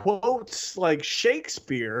he quotes like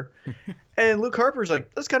Shakespeare. And Luke Harper's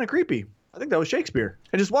like, that's kind of creepy. I think that was Shakespeare.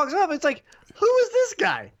 And just walks off. It's like, who is this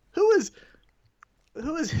guy? Who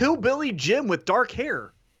is Hillbilly Jim with dark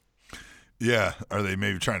hair? Yeah. Are they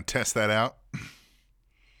maybe trying to test that out?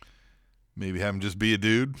 Maybe have him just be a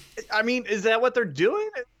dude. I mean, is that what they're doing?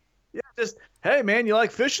 Yeah, just, hey, man, you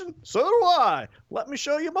like fishing? So do I. Let me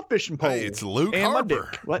show you my fishing pole. Hey, it's Luke and Harper.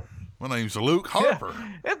 My dick. What? My name's Luke Harper.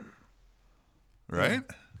 Yeah. Right?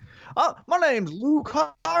 My name's Luke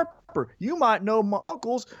Harper. You might know my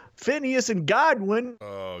uncles, Phineas and Godwin.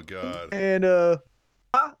 Oh, God. And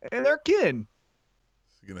their kin.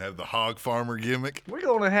 You're going to have the hog farmer gimmick? We're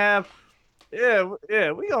going to have, we're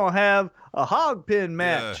going to have a hog pin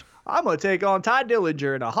match. Yeah. I'm going to take on Ty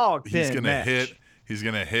Dillinger in a hog pin match. He's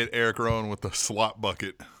going to hit Eric Rowan with the slop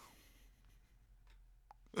bucket.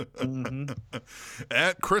 Mm-hmm.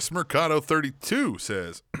 At Chris Mercado 32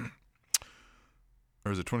 says,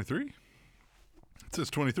 or is it 23? It says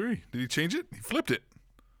 23. Did he change it? He flipped it.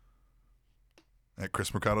 At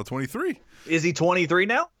Chris Mercado 23. Is he 23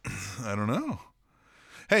 now? I don't know.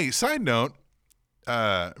 Hey, side note,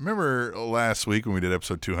 remember last week when we did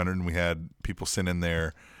episode 200 and we had people send in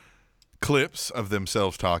their clips of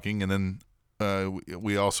themselves talking, and then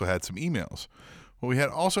we also had some emails. Well, we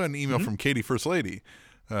also had an email from Katie First Lady.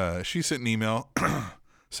 She sent an email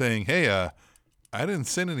saying, hey, I didn't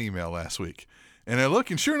send an email last week. And I look,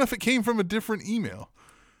 and sure enough, it came from a different email.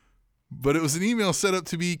 But it was an email set up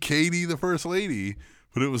to be Katie the First Lady,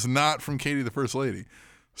 but it was not from Katie the First Lady.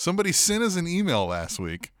 Somebody sent us an email last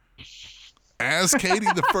week as Katie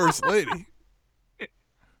the First Lady.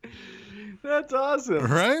 That's awesome.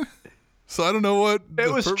 Right? So I don't know what...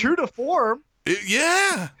 It was true to form.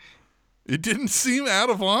 Yeah. It didn't seem out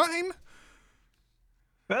of line.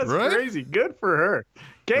 That's right? crazy. Good for her.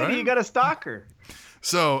 Katie, right? You got to stalk her.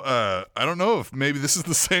 So I don't know if maybe this is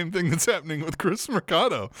the same thing that's happening with Chris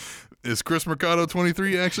Mercado. Is Chris Mercado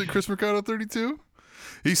 23 actually Chris Mercado 32?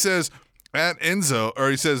 He says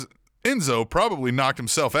Enzo probably knocked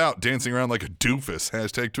himself out dancing around like a doofus.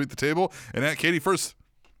 Hashtag tweet the table. And at Katie First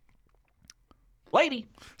Lady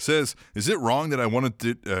says, is it wrong that I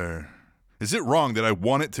wanted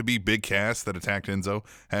it to be Big Cass that attacked Enzo?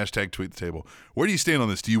 Hashtag tweet the table. Where do you stand on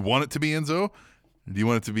this? Do you want it to be Enzo? Do you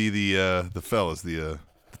want it to be the fellas, the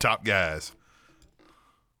top guys?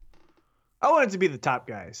 I want it to be the top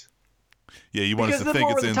guys. Yeah, you want us to think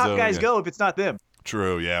it's Enzo. Because then where the top guys go if it's not them?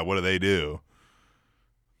 True, yeah. What do they do?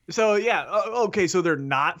 So, yeah, okay, so they're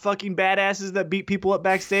not fucking badasses that beat people up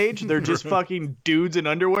backstage. They're just fucking dudes in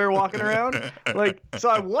underwear walking around. Like, so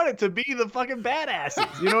I want it to be the fucking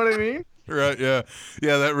badasses. You know what I mean? Right, yeah.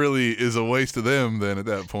 Yeah, that really is a waste of them then at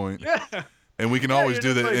that point. Yeah. And we can always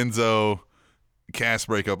do the like, Enzo Cass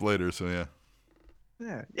breakup later, so yeah.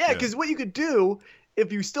 Yeah, because what you could do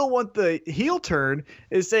if you still want the heel turn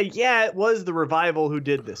is say, yeah, it was the Revival who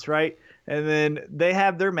did this, right? And then they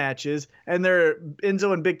have their matches, and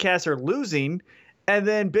Enzo and Big Cass are losing, and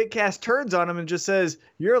then Big Cass turns on him and just says,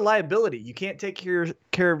 you're a liability. You can't take care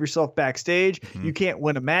of yourself backstage. Mm-hmm. You can't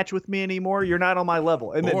win a match with me anymore. You're not on my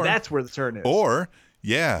level. And then that's where the turn is. Or,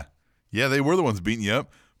 yeah, they were the ones beating you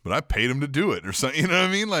up, but I paid them to do it or something. You know what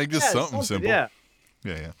I mean? Like just something simple. Yeah.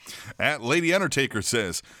 Yeah. At Lady Undertaker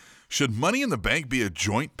says, should Money in the Bank be a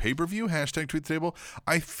joint pay-per-view? Hashtag tweet the table.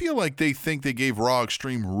 I feel like they think they gave Raw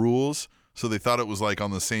Extreme Rules, so they thought it was like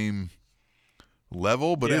on the same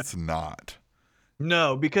level, but it's not.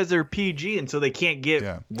 No, because they're PG, and so they can't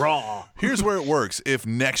get Raw. Here's where it works. If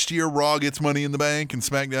next year Raw gets Money in the Bank and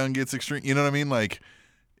SmackDown gets Extreme, you know what I mean? Like,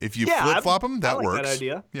 if you flip-flop them, that works. That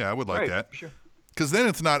idea. Yeah, I would like that. For sure. Because then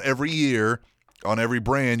it's not every year on every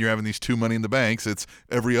brand you're having these two Money in the Banks. It's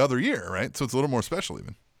every other year, right? So it's a little more special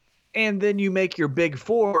even. And then you make your big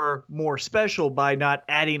four more special by not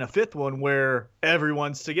adding a fifth one where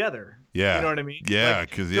everyone's together. Yeah. You know what I mean? Yeah,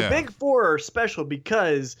 because the big four are special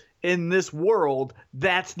because in this world,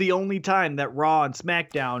 that's the only time that Raw and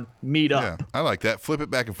SmackDown meet up. Yeah, I like that. Flip it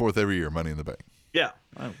back and forth every year, Money in the Bank. Yeah.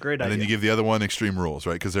 Great idea. And then you give the other one Extreme Rules,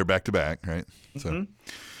 right? Because they're back to back, right? So,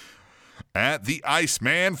 at the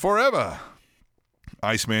Iceman Forever.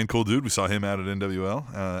 Iceman, cool dude. We saw him out at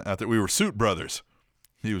NWL. Out there, we were suit brothers.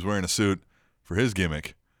 He was wearing a suit for his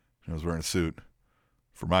gimmick. I was wearing a suit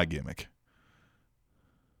for my gimmick.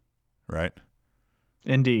 Right?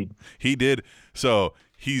 Indeed. He did. So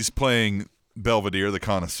he's playing Belvedere, the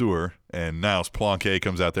connoisseur, and Niles Planquet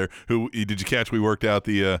comes out there. Who did you catch? We worked out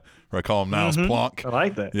or I call him Niles Plank. I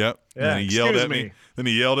like that. Yep. Yeah, and then he yelled at me. Then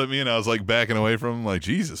he yelled at me, and I was like backing away from him, like,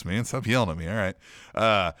 Jesus, man, stop yelling at me. All right.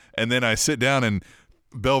 And then I sit down, and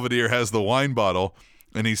Belvedere has the wine bottle,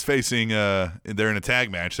 and he's facing. They're in a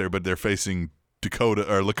tag match there, but they're facing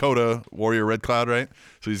Lakota Warrior Red Cloud, right?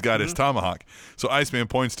 So he's got his tomahawk. So Iceman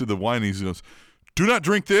points to the wine, and he goes, "Do not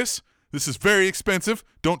drink this. This is very expensive.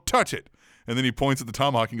 Don't touch it." And then he points at the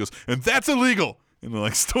tomahawk and goes, "And that's illegal. And then,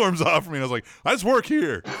 like, storms off from me. And I was like, I just work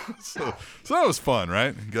here. So that was fun,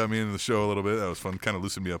 right? Got me into the show a little bit. That was fun. Kind of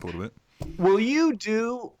loosened me up a little bit. Will you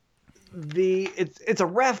do it's a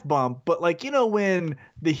ref bump, but like, you know, when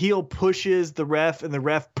the heel pushes the ref and the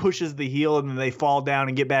ref pushes the heel and then they fall down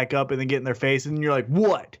and get back up and then get in their face and you're like,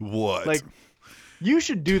 what? Like, you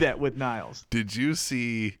should do that with Niles. Did you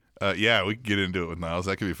see? Yeah, we can get into it with Niles.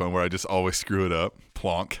 That could be fun. Where I just always screw it up.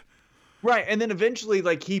 Plonk. Right, and then eventually,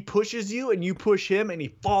 like, he pushes you and you push him and he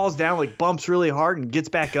falls down, like, bumps really hard and gets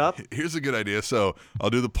back up. Here's a good idea. So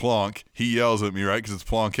I'll do the plonk. He yells at me, right, because it's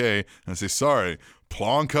plonke. And I say, sorry,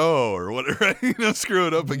 plonko or whatever. Right? You know, screw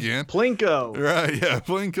it up again. Plinko. Right, yeah,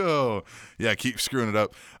 plinko. Yeah, keep screwing it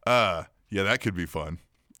up. Yeah, that could be fun.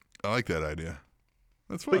 I like that idea.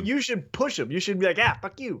 That's fun. But you should push him. You should be like,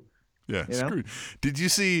 fuck you. Yeah, screw. Did you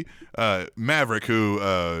see Maverick,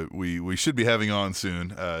 who we should be having on soon,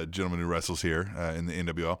 gentleman who wrestles here in the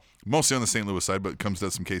NWL, mostly on the St. Louis side, but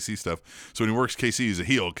does some KC stuff. So when he works KC, he's a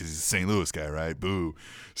heel because he's a St. Louis guy, right? Boo.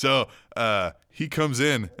 So he comes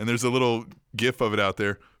in, and there's a little gif of it out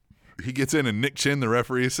there. He gets in, and Nick Chin, the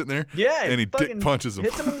referee, is sitting there. Yeah, and he dick punches him.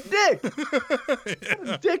 Hits him in the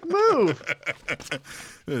dick. Dick move.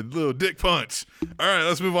 A little dick punch. All right,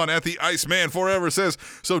 let's move on. At the Iceman Forever says,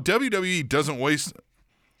 so WWE doesn't want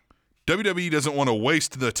to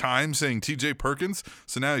waste the time saying TJ Perkins,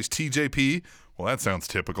 so now he's TJP. Well, that sounds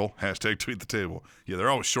typical. Hashtag tweet the table. Yeah, they're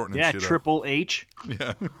always shortening shit up. Triple H.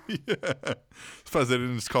 Yeah. Suppose they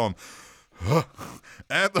didn't just call him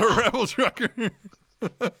at the Rebel Trucker.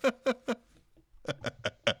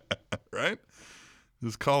 Right?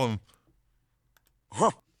 Just call him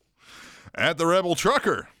at the Rebel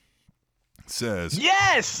Trucker. Says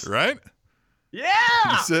yes, right? Yeah.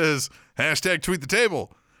 He says hashtag tweet the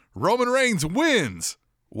table. Roman Reigns wins.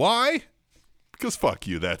 Why? Because fuck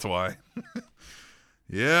you. That's why.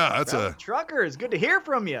 Yeah, that's Rebel Trucker. It's good to hear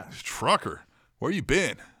from you. Trucker. Where you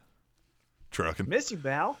been? Trucking. Miss you,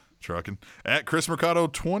 Val. Trucking. At Chris Mercado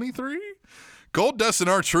 23. Gold Dust and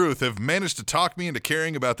R-Truth have managed to talk me into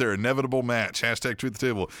caring about their inevitable match. Hashtag tweet the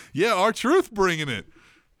table. Yeah, R-Truth bringing it.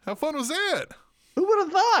 How fun was that? Who would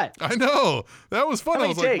have thought? I know. That was fun. I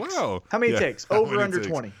was like, wow. How many takes? Over, under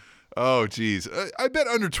 20? Oh, geez. I bet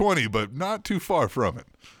under 20, but not too far from it.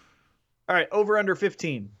 All right, over, under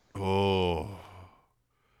 15. Oh,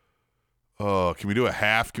 can we do a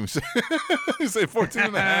half? Can we say 14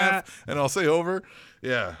 and a half? And I'll say over?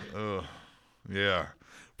 Yeah. Yeah.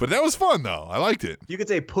 But that was fun, though. I liked it. You could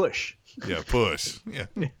say push. Yeah, push. Yeah.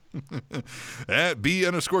 At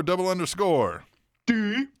B_double_.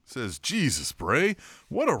 D says, Jesus, Bray,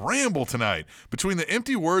 what a ramble tonight. Between the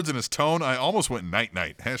empty words and his tone, I almost went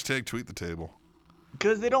night-night. Hashtag tweet the table.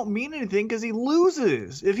 Because they don't mean anything because he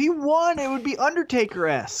loses. If he won, it would be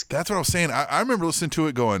Undertaker-esque. That's what I was saying. I remember listening to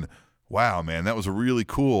it going, wow, man, that was really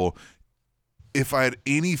cool. If I had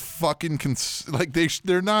any fucking like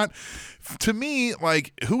they're not to me,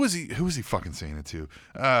 like who was he fucking saying it to?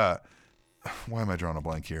 Why am I drawing a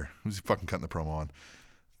blank here? Who's he fucking cutting the promo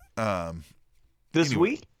on? This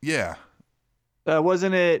week? Yeah.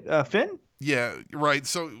 Wasn't it Finn? Yeah, right.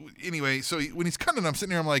 So anyway, when he's cutting, I'm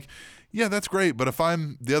sitting there, I'm like, yeah, that's great. But if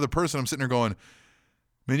I'm the other person, I'm sitting there going,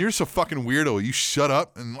 man, you're so fucking weirdo. You shut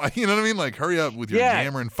up and like, you know what I mean? Like, hurry up with your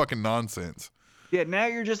yammering fucking nonsense. Yeah, now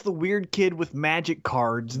you're just the weird kid with magic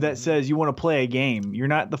cards that says you want to play a game. You're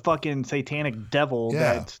not the fucking satanic devil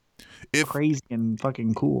that's crazy and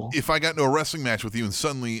fucking cool. If I got into a wrestling match with you and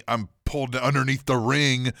suddenly I'm pulled underneath the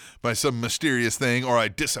ring by some mysterious thing, or I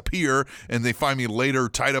disappear and they find me later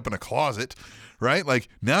tied up in a closet, right? Like,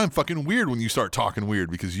 now I'm fucking weird when you start talking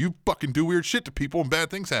weird because you fucking do weird shit to people and bad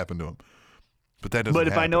things happen to them. But that doesn't But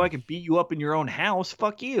if happen. I know I can beat you up in your own house,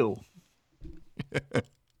 fuck you.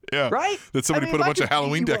 Yeah. Right? That somebody put a bunch of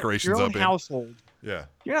Halloween decorations up in. in. Household. Yeah.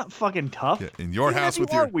 You're not fucking tough. Yeah. In your Even house if you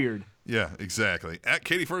with are your weird. Yeah, exactly. At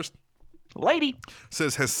Katie First Lady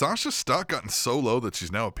says, has Sasha's stock gotten so low that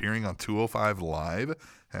she's now appearing on 205 Live?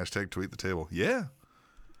 Hashtag tweet the table. Yeah.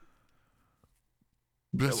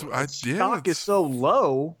 Stock is so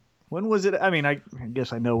low. When was it? I mean, I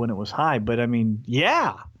guess I know when it was high, but I mean,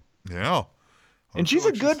 yeah. Yeah. And she's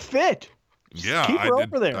a good fit. Yeah, keep her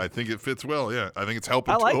over there. I think it fits well. Yeah, I think it's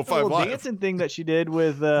helping. I like the 205 little Live. dancing thing that she did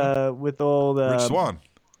with old Rich Swan.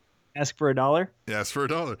 Ask for $1. Ask for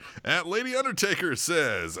 $1. At Lady Undertaker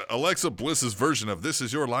says, Alexa Bliss's version of This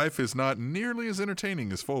Is Your Life is not nearly as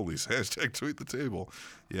entertaining as Foley's. Hashtag tweet the table.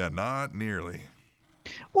 Yeah, not nearly.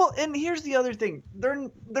 Well, and here's the other thing. There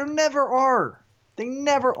never are. They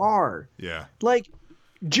never are. Yeah. Like,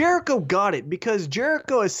 Jericho got it because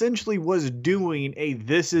Jericho essentially was doing a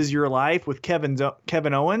This Is Your Life with Kevin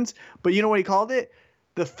Owens, but you know what he called it?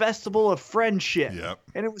 the Festival of Friendship. Yep.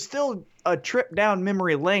 And it was still a trip down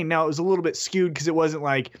memory lane. Now, it was a little bit skewed because it wasn't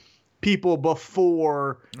like people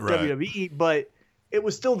before WWE, but it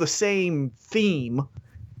was still the same theme.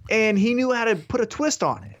 And he knew how to put a twist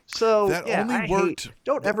on it. So that only worked.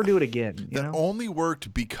 Don't ever do it again. That only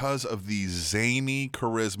worked because of the zany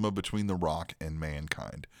charisma between The Rock and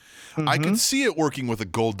Mankind. Mm-hmm. I could see it working with a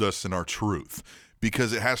Goldust and R-Truth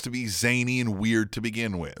because it has to be zany and weird to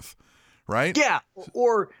begin with, right? Yeah,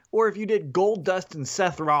 or if you did Goldust and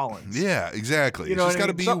Seth Rollins. Yeah, exactly. You know, it's just got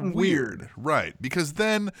to be something weird, right? Because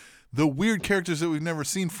then the weird characters that we've never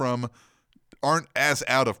seen from aren't as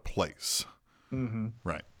out of place,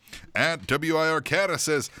 right? At WIR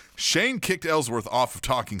says, Shane kicked Ellsworth off of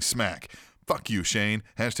Talking Smack. Fuck you, Shane.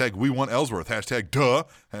 Hashtag we want Ellsworth. Hashtag duh.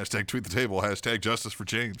 Hashtag tweet the table. Hashtag justice for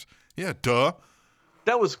James. Yeah, duh.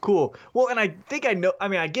 That was cool. Well, and I think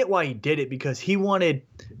I get why he did it because he wanted,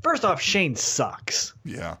 first off, Shane sucks.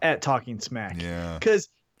 Yeah. At Talking Smack. Yeah. Because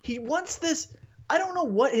he wants this, I don't know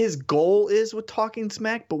what his goal is with Talking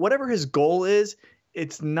Smack, but whatever his goal is,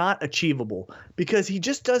 it's not achievable because he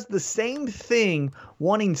just does the same thing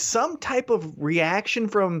wanting some type of reaction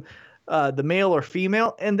from the male or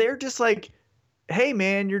female. And they're just like, hey,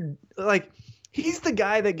 man, you're like, he's the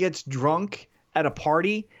guy that gets drunk at a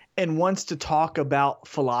party and wants to talk about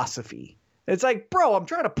philosophy. It's like, bro, I'm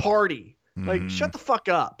trying to party. Like, shut the fuck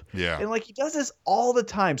up. Yeah. And like, he does this all the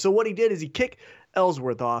time. So what he did is he kicked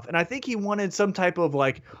Ellsworth off. And I think he wanted some type of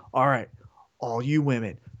like, all right, all you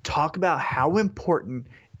women, talk about how important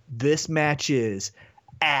this match is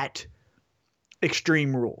at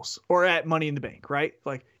Extreme Rules or at Money in the Bank, right?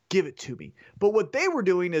 Like, give it to me. But what they were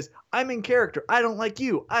doing is, I'm in character. I don't like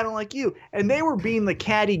you. I don't like you. And they were being the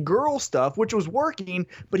catty girl stuff, which was working,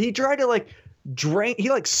 but he tried to like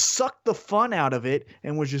sucked the fun out of it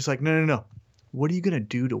and was just like, no. What are you going to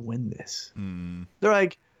do to win this? They're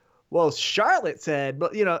like, well, Charlotte said,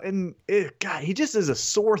 but God, he just is a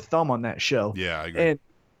sore thumb on that show. Yeah, I agree.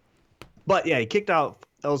 But yeah, he kicked out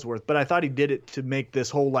Ellsworth, but I thought he did it to make this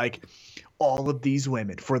whole like, all of these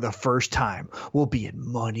women for the first time will be in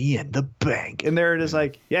Money in the Bank. And they're just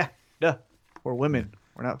like, yeah, duh, we're women.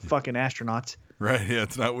 We're not fucking astronauts. Right, yeah,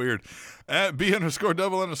 it's not weird. At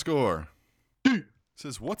B_double_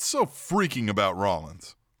 says, what's so freaking about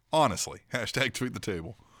Rollins? Honestly, hashtag tweet the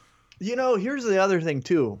table. Here's the other thing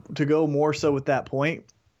too, to go more so with that point,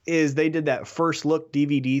 is they did that First Look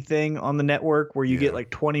DVD thing on the network where you get like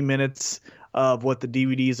 20 minutes of what the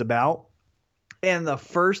DVD is about. And the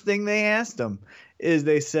first thing they asked him is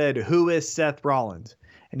they said, who is Seth Rollins?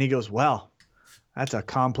 And he goes, well, that's a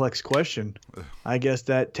complex question. I guess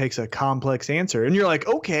that takes a complex answer. And you're like,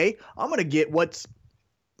 okay, I'm going to get what's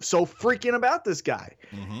so freaking about this guy.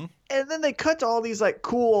 And then they cut to all these like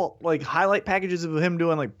cool like highlight packages of him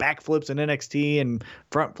doing like backflips in NXT and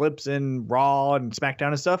front flips in Raw and SmackDown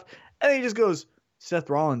and stuff. And he just goes, Seth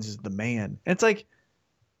Rollins is the man. And it's like,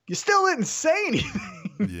 you still didn't say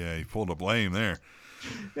anything. Yeah, he pulled up lame there.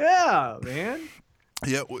 Yeah, man.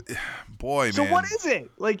 Yeah, boy, so man. So what is it?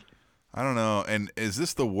 Like, I don't know. And is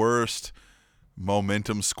this the worst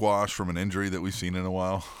momentum squash from an injury that we've seen in a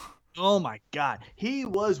while? Oh my God. He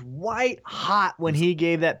was white hot when he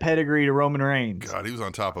gave that pedigree to Roman Reigns. God, he was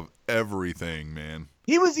on top of everything, man.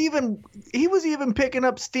 He was even picking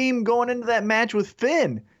up steam going into that match with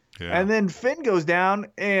Finn. Yeah. And then Finn goes down,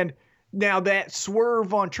 and now that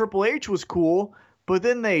swerve on Triple H was cool, but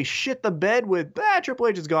then they shit the bed with, Triple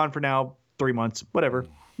H is gone for now 3 months. Whatever.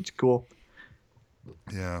 It's cool.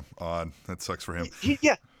 Yeah, odd. That sucks for him.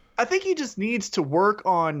 I think he just needs to work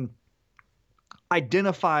on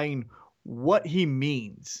identifying what he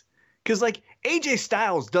means. Because, like, AJ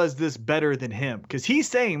Styles does this better than him. Because he's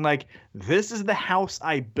saying, like, this is the house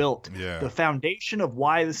I built. Yeah. The foundation of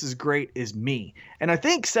why this is great is me. And I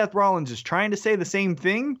think Seth Rollins is trying to say the same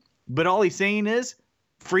thing, but all he's saying is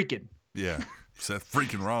freaking. Yeah, Seth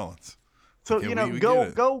freaking Rollins. So,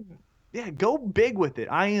 go big with it.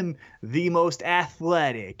 I am the most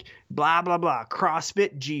athletic, blah, blah, blah,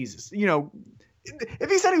 CrossFit Jesus. If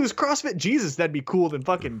he said he was CrossFit Jesus, that'd be cool than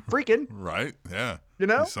fucking freaking. Right, yeah.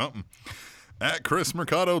 Something. At Chris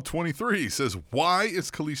Mercado 23 says, why is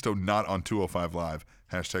Kalisto not on 205 Live?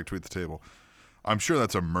 Hashtag tweet the table. I'm sure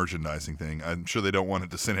that's a merchandising thing. I'm sure they don't want it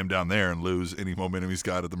to send him down there and lose any momentum he's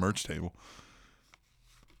got at the merch table.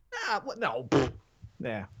 No.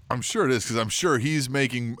 Yeah. I'm sure it is, because I'm sure he's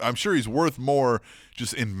worth more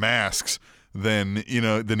just in masks than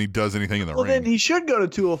he does anything in the ring. Well, then he should go to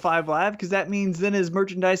 205 Live, because that means then his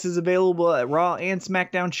merchandise is available at Raw and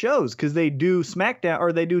SmackDown shows, because they do SmackDown,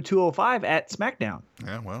 or they do 205 at SmackDown.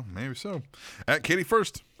 Yeah, well, maybe so. At Katie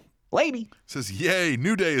First Lady says, "Yay,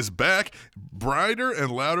 New Day is back, brighter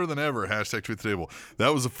and louder than ever." Hashtag tweet the table.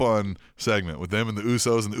 That was a fun segment with them and the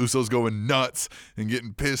Usos going nuts and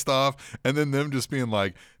getting pissed off, and then them just being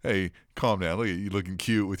like, "Hey, calm down. Look at you looking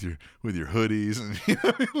cute with your hoodies," and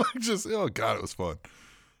oh god, it was fun.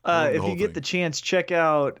 If you get the chance, check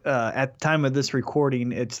out at the time of this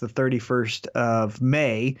recording, it's the 31st of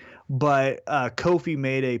May, but Kofi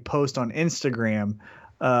made a post on Instagram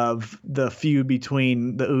of the feud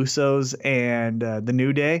between the Usos and the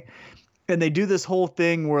New Day. And they do this whole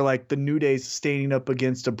thing where like the New Day's standing up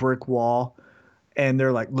against a brick wall and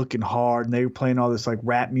they're like looking hard and they're playing all this like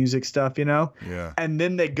rap music stuff, you know? Yeah. And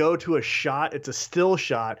then they go to a shot. It's a still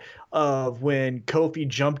shot of when Kofi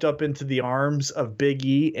jumped up into the arms of Big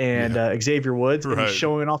E and Xavier Woods, and he's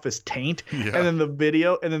showing off his taint. Yeah. And then the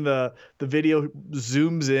video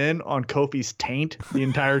zooms in on Kofi's taint the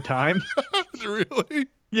entire time. Really?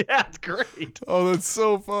 Yeah, it's great. Oh, that's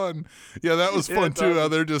so fun. Yeah, that was fun too. How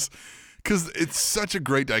they're just, because it's such a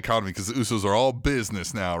great dichotomy, because the Usos are all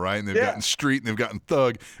business now, right? And they've gotten street and they've gotten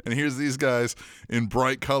thug. And here's these guys in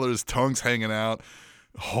bright colors, tongues hanging out,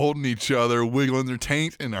 holding each other, wiggling their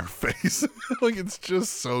taint in our face. Like, it's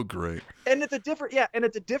just so great. And it's a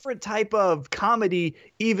different type of comedy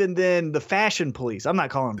even than the Fashion Police. I'm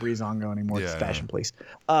not calling them Breezango anymore. It's Fashion Police.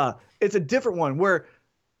 It's a different one where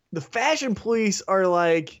the Fashion Police are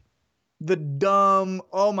like the dumb,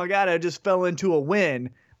 oh my God, I just fell into a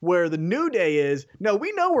win. Where the New Day is, no,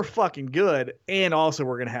 we know we're fucking good, and also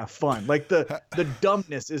we're gonna have fun. Like the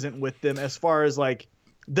dumbness isn't with them as far as like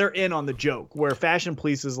they're in on the joke. Where Fashion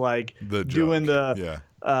Police is like doing the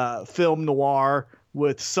film noir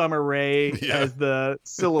with Summer Rae as the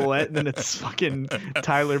silhouette, and then it's fucking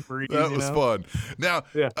Tyler Breeze. That was fun. Now,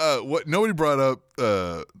 what nobody brought up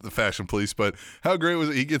the Fashion Police, but how great was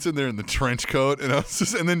it? He gets in there in the trench coat, and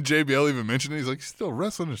and then JBL even mentioned it. He's like, he's still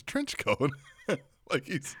wrestling in his trench coat. Like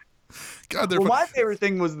he's, God, they're. Well, my favorite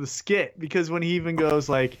thing was the skit, because when he even goes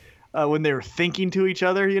like, when they were thinking to each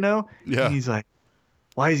other, you know, and he's like,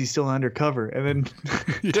 "Why is he still undercover?" And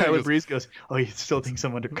then Tyler Breeze goes, "Oh, he still thinks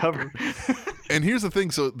I'm undercover." And here's the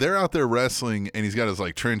thing: so they're out there wrestling, and he's got his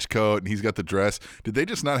like trench coat, and he's got the dress. Did they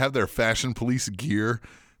just not have their Fashion Police gear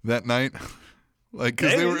that night? Like,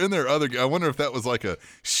 because they were in their other. I wonder if that was like a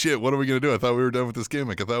shit. What are we gonna do? I thought we were done with this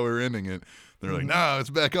gimmick. I thought we were ending it. They're like, nah,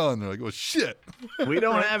 it's back on. They're like, well, shit. We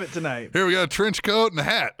don't have it tonight. Here we got a trench coat and a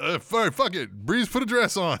hat. Fuck it. Breeze, put a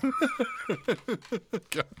dress on.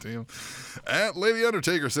 God damn. At Lady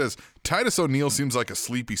Undertaker says, Titus O'Neil seems like a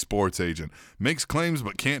sleepy sports agent. Makes claims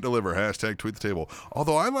but can't deliver. Hashtag tweet the table.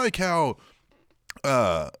 Although I like how,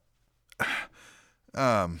 God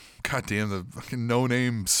damn, the fucking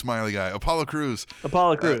no-name smiley guy, Apollo Crews.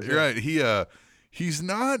 You're right. He's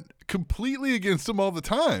not completely against him all the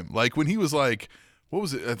time. Like when he was like, what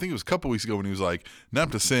was it? I think it was a couple weeks ago when he was like,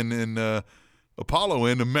 not to send in Apollo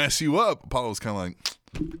in to mess you up. Apollo was kind of like,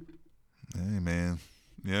 hey man,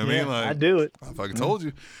 you know what I mean? Like, I do it. I fucking told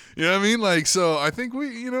you. You know what I mean? Like, so I think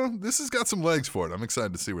this has got some legs for it. I'm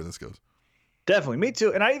excited to see where this goes. Definitely, me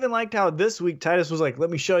too. And I even liked how this week Titus was like, let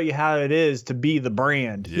me show you how it is to be the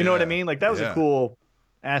brand. You know what I mean? Like that was a cool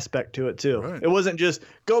aspect to it too. Right. It wasn't just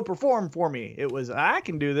go perform for me. It was, I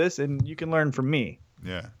can do this and you can learn from me.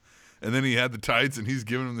 Yeah. And then he had the tights and he's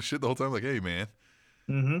giving him the shit the whole time. Like, hey man,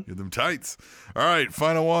 get them tights. All right.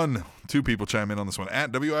 Final one. 2 people chime in on this one.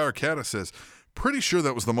 At W.I. Arcata says, pretty sure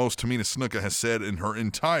that was the most Tamina Snuka has said in her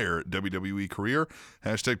entire WWE career.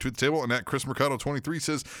 Hashtag tweet the table. And at Chris Mercado 23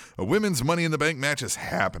 says, a women's Money in the Bank match is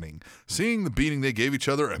happening. Seeing the beating they gave each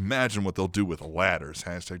other, imagine what they'll do with ladders.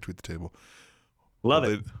 Hashtag tweet the table. Love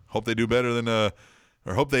it. Hope they do better than, or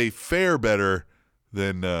hope they fare better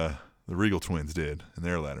than the Regal Twins did in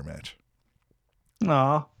their ladder match.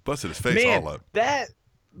 Aw. Busted his face all up.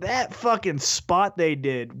 That fucking spot they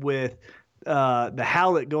did with the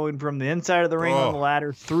Howlett going from the inside of the ring on the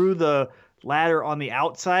ladder through the ladder on the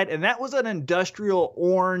outside, and that was an industrial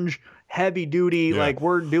orange, heavy duty, like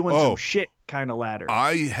we're doing some shit kind of ladder.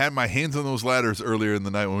 I had my hands on those ladders earlier in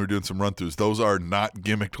the night when we were doing some run-throughs. Those are not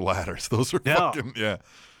gimmicked ladders. Those are fucking, God.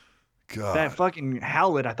 That fucking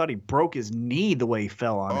Howlett, I thought he broke his knee the way he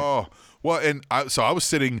fell on it. Oh, well, and I was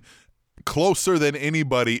sitting closer than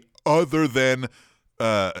anybody other than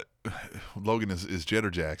Logan is Jet or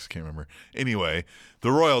Jax, I can't remember. Anyway,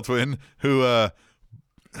 the Royal Twin who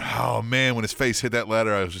oh man, when his face hit that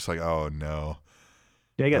ladder, I was just like, oh no.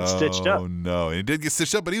 Yeah, he got stitched up. Oh no. And he did get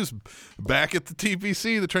stitched up, but he was back at the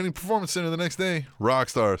TPC, the Training Performance Center, the next day. Rock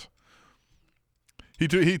stars. He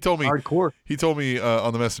told me hardcore. He told me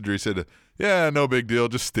on the messenger, he said, yeah, no big deal,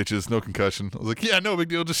 just stitches, no concussion. I was like, yeah, no big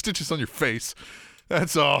deal, just stitches on your face.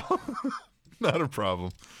 That's all. Not a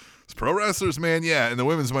problem. It's pro wrestlers, man. Yeah, and the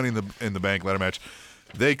women's Money in the Bank ladder match,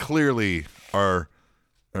 they clearly have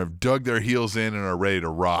dug their heels in and are ready to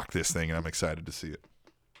rock this thing, and I'm excited to see it.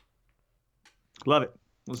 Love it.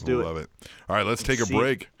 Let's do it. Love it. All right, let's take a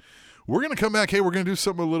break. We're going to come back. Hey, we're going to do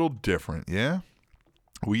something a little different, yeah?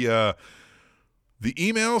 The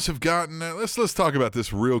emails have gotten, let's talk about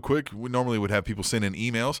this real quick. We normally would have people send in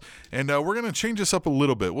emails, and we're going to change this up a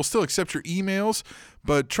little bit. We'll still accept your emails,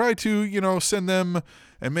 but try to, send them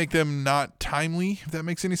and make them not timely, if that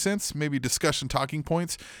makes any sense. Maybe discussion talking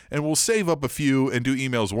points, and we'll save up a few and do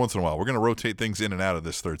emails once in a while. We're going to rotate things in and out of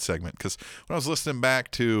this third segment, because when I was listening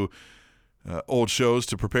back to old shows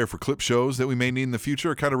to prepare for clip shows that we may need in the future,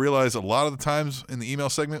 I kind of realized a lot of the times in the email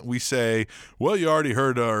segment we say, well, you already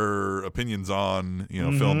heard our opinions on,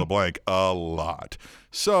 fill in the blank a lot.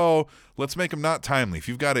 So let's make them not timely. If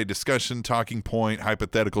you've got a discussion, talking point,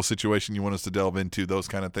 hypothetical situation you want us to delve into, those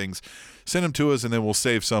kind of things, send them to us, and then we'll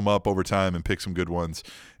save some up over time and pick some good ones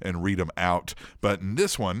and read them out. But in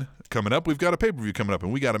this one coming up, we've got a pay-per-view coming up,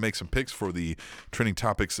 and we got to make some picks for the Trending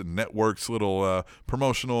Topics and Network's little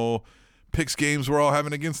promotional picks games we're all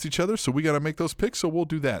having against each other, so we got to make those picks, so we'll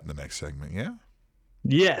do that in the next segment, yeah?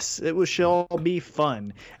 Yes, it shall be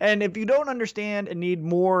fun. And if you don't understand and need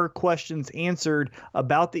more questions answered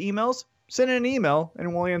about the emails, send in an email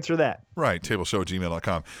and we'll answer that. Right,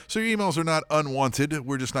 tableshow@gmail.com. So your emails are not unwanted.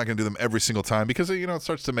 We're just not going to do them every single time because, it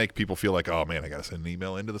starts to make people feel like, oh, man, I got to send an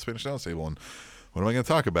email into the Spanish Announce Table, and what am I going to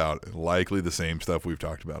talk about? Likely the same stuff we've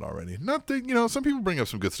talked about already. Not that, some people bring up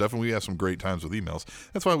some good stuff, and we have some great times with emails.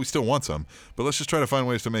 That's why we still want some. But let's just try to find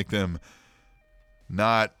ways to make them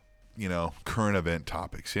not, current event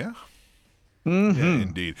topics, yeah? Mm-hmm. Yeah,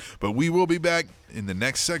 indeed. But we will be back in the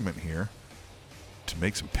next segment here to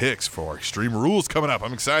make some picks for our Extreme Rules coming up.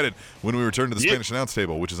 I'm excited when we return to the Spanish Announce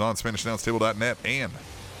Table, which is on SpanishAnnounceTable.net and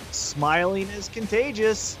Smiling is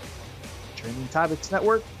Contagious.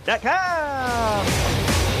 TrendingTopicsNetwork.com.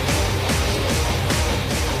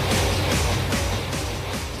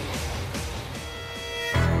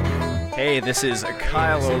 Hey, this is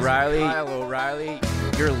Kyle O'Reilly.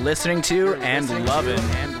 You're listening to and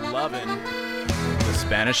loving the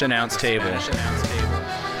Spanish Announce Table.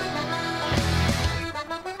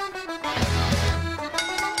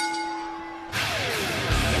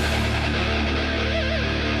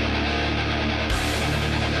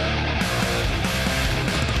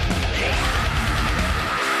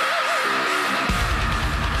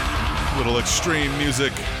 Little extreme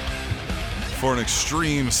music for an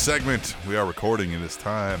extreme segment. We are recording it this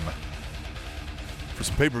time for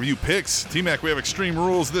some pay-per-view picks. T-Mac, we have Extreme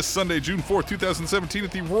Rules this Sunday, June 4th, 2017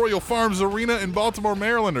 at the Royal Farms Arena in Baltimore,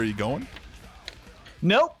 Maryland. Are you going?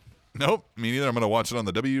 Nope. Nope, me neither. I'm going to watch it on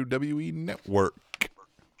the WWE Network.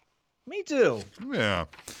 Me too. Yeah.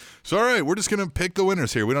 So, all right, we're just going to pick the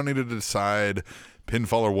winners here. We don't need to decide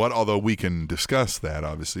pinfall or what, although we can discuss that,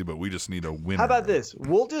 obviously, but we just need a winner. How about this?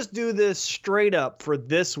 We'll just do this straight up for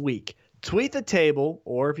this week. Tweet the table,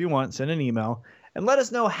 or if you want, send an email, and let us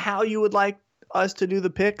know how you would like us to do the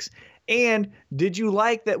picks. And did you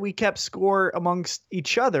like that we kept score amongst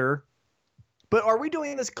each other? But are we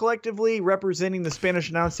doing this collectively representing the Spanish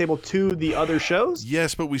Announce Table to the other shows?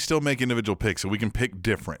 Yes, but we still make individual picks, so we can pick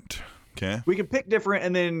different. Okay? We can pick different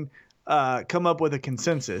and then come up with a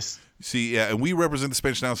consensus. See, yeah, and we represent the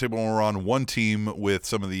Spanish Announce Table when we're on one team with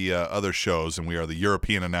some of the other shows, and we are the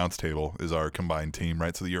European Announce Table is our combined team,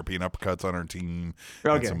 right? So the European Uppercuts on our team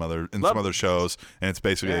and some other shows, and it's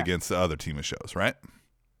basically against the other team of shows, right?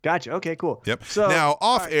 Gotcha. Okay, cool. Yep. So now,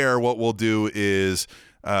 off air, what we'll do is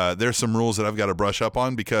there's some rules that I've got to brush up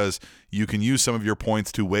on because you can use some of your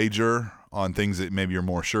points to wager on things that maybe you're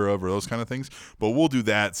more sure of or those kind of things. But we'll do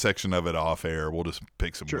that section of it off air. We'll just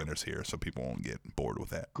pick some winners here so people won't get bored with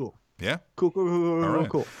that. Cool. Yeah? Cool. All right.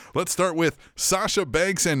 Cool. Let's start with Sasha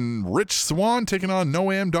Banks and Rich Swann taking on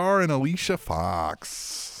Noam Dar and Alicia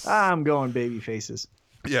Fox. I'm going baby faces.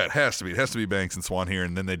 Yeah, it has to be. It has to be Banks and Swann here,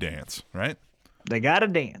 and then they dance, right? They gotta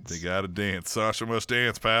dance. Sasha must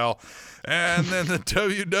dance, pal. And then the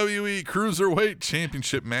WWE Cruiserweight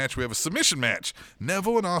Championship match. We have a submission match.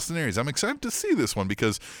 Neville and Austin Aries. I'm excited to see this one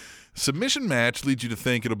because submission match leads you to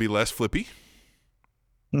think it'll be less flippy.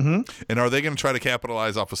 Mm-hmm. And are they going to try to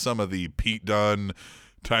capitalize off of some of the Pete Dunne,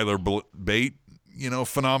 Tyler Bate,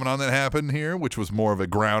 phenomenon that happened here, which was more of a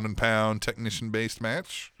ground and pound technician-based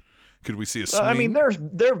match? Could we see a swing? I mean,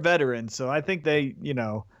 they're veterans, so I think they,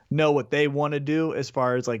 know what they want to do as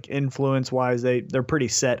far as like influence wise. They're pretty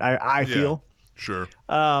set. I feel sure.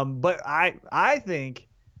 But I think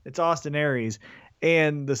it's Austin Aries,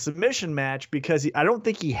 and the submission match, because I don't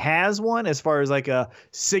think he has one as far as like a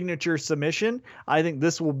signature submission. I think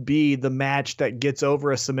this will be the match that gets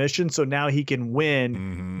over a submission. So now he can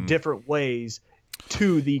win different ways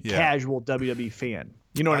to the casual WWE fan.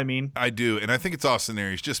 You know what I mean? I do. And I think it's Austin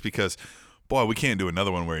Aries just because, boy, we can't do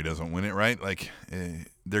another one where he doesn't win it, right? Like,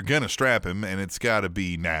 they're going to strap him, and it's got to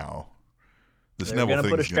be now. They're going to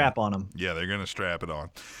put a strap on him. Yeah, they're going to strap it on.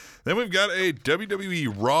 Then we've got a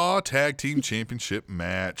WWE Raw Tag Team Championship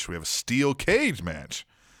match. We have a steel cage match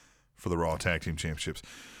for the Raw Tag Team Championships.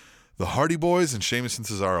 The Hardy Boys and Sheamus and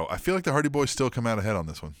Cesaro. I feel like the Hardy Boys still come out ahead on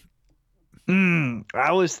this one.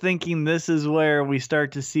 I was thinking this is where we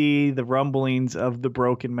start to see the rumblings of the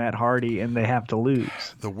broken Matt Hardy, and they have to lose.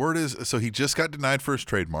 The word is, so he just got denied for his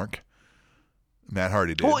trademark. Matt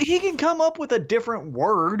Hardy did. Well, he can come up with a different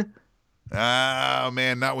word. Ah,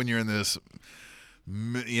 man, not when you're in this.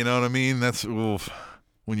 You know what I mean? That's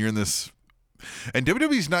when you're in this. And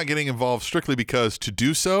WWE's not getting involved strictly because to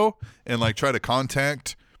do so and like try to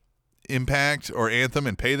contact Impact or Anthem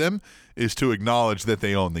and pay them is to acknowledge that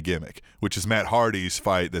they own the gimmick, which is Matt Hardy's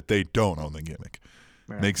fight that they don't own the gimmick.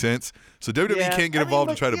 Right. Make sense? So WWE can't get involved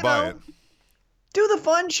and try to buy it. Do the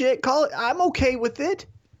fun shit. Call it. I'm okay with it.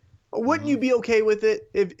 Wouldn't you be okay with it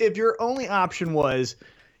if your only option was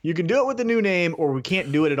you can do it with the new name or we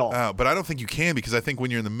can't do it at all? But I don't think you can, because I think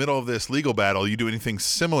when you're in the middle of this legal battle, you do anything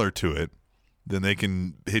similar to it, then they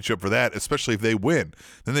can hit you up for that, especially if they win.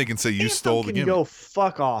 Then they can say you stole the gimmick. Go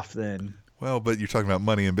fuck off then. Well, but you're talking about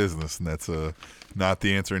money in business, and that's not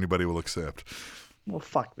the answer anybody will accept. Well,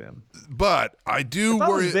 fuck them. But I do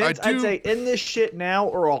worry. Vince, I'd say end this shit now,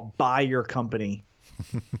 or I'll buy your company.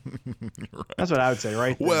 Right. That's what I would say,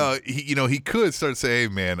 right? Well, he could start saying,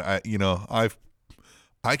 "Hey, man,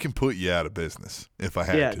 I can put you out of business if I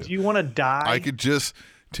had to. Yeah. Do you want to die? I could just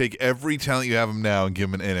take every talent you have them now and give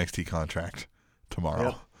them an NXT contract tomorrow.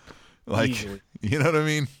 Yep. Like, easily. You know what I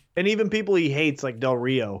mean? And even people he hates, like Del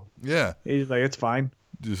Rio. Yeah. He's like, it's fine.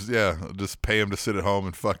 Just pay him to sit at home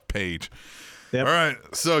and fuck Paige. Yep. All right.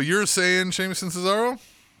 So you're saying Sheamus and Cesaro?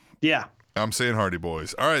 Yeah. I'm saying Hardy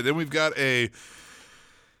Boys. All right. Then we've got a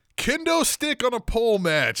kendo stick on a pole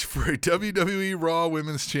match for a WWE Raw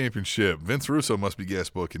Women's Championship. Vince Russo must be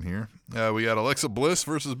guest booking here. We got Alexa Bliss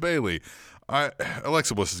versus Bayley.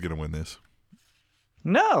 Alexa Bliss is going to win this.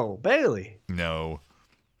 No, Bayley. No.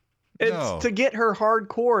 It's to get her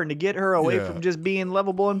hardcore and to get her away from just being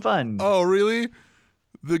lovable and fun. Oh, really?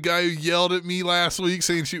 The guy who yelled at me last week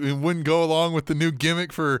saying she wouldn't go along with the new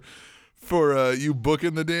gimmick for you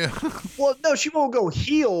booking the damn. Well, no, she won't go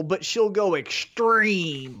heel, but she'll go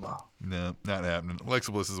extreme. No, not happening.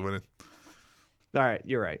 Alexa Bliss is winning. All right,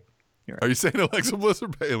 you're right. Are you saying Alexa Bliss or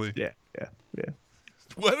Bayley? Yeah.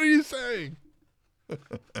 What are you saying?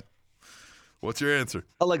 What's your answer?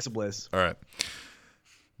 Alexa Bliss. All right.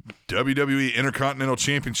 WWE Intercontinental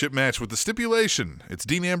Championship match with the stipulation. It's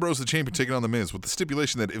Dean Ambrose, the champion, taking on The Miz, with the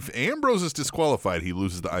stipulation that if Ambrose is disqualified, he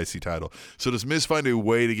loses the IC title. So does Miz find a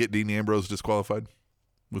way to get Dean Ambrose disqualified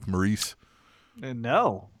with Maurice?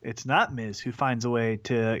 No, it's not Miz who finds a way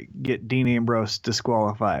to get Dean Ambrose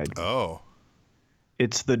disqualified. Oh.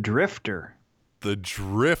 It's the Drifter. The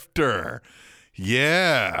Drifter.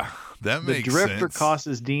 Yeah, that makes sense. The Drifter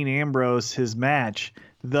costs Dean Ambrose his match.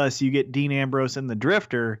 Thus, you get Dean Ambrose and the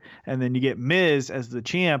Drifter, and then you get Miz as the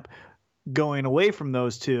champ going away from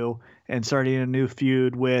those two and starting a new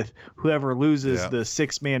feud with whoever loses the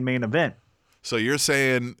 6-man main event. So you're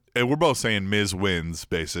saying, and we're both saying Miz wins,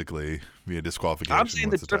 basically, via disqualification. I'm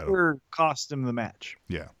saying the Drifter cost him the match.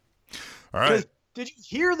 Yeah. All right. Did you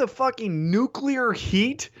hear the fucking nuclear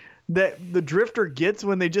heat that the Drifter gets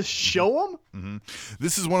when they just show him? Mm-hmm.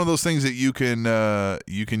 This is one of those things that you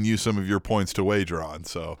can use some of your points to wager on.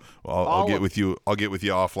 So I'll get with you. I'll get with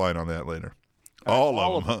you offline on that later. All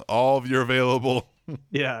of them. All of your available.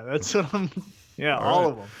 Yeah, that's what I'm. Yeah, all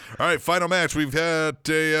of them. All right, final match. We've got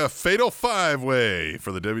a fatal 5-way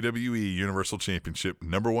for the WWE Universal Championship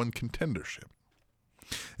 #1 contendership.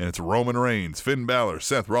 And it's Roman Reigns, Finn Balor,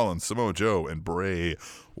 Seth Rollins, Samoa Joe, and Bray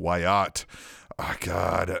Wyatt. Oh,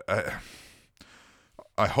 God.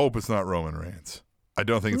 I hope it's not Roman Reigns. I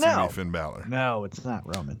don't think it's going to be Finn Balor. No, it's not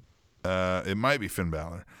Roman. It might be Finn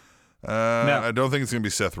Balor. No. I don't think it's going to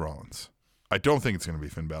be Seth Rollins. I don't think it's going to be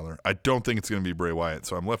Finn Balor. I don't think it's going to be Bray Wyatt.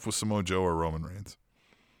 So I'm left with Samoa Joe or Roman Reigns.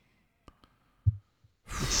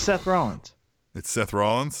 It's Seth Rollins. It's Seth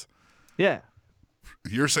Rollins? Yeah.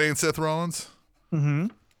 You're saying Seth Rollins? Mm-hmm.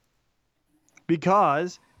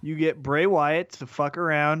 Because you get Bray Wyatt to fuck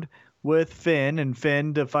around with Finn and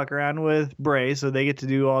Finn to fuck around with Bray, so they get to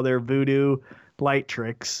do all their voodoo light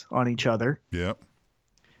tricks on each other. Yep.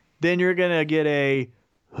 Then you're going to get a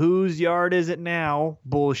whose yard is it now?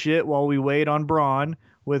 Bullshit while we wait on Braun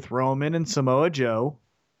with Roman and Samoa Joe.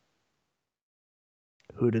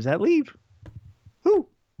 Who does that leave? Who?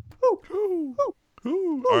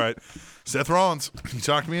 All right. Seth Rollins. You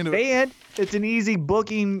talked me into it. And it's an easy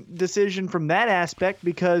booking decision from that aspect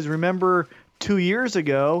because remember 2 years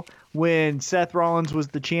ago when Seth Rollins was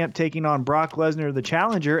the champ taking on Brock Lesnar, the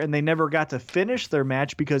challenger, and they never got to finish their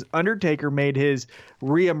match because Undertaker made his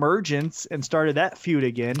reemergence and started that feud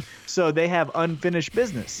again. So they have unfinished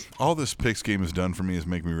business. All this picks game has done for me is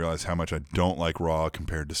make me realize how much I don't like Raw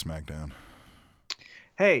compared to SmackDown.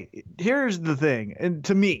 Hey, here's the thing. And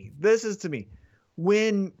to me, this is to me.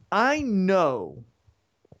 When I know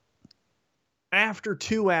after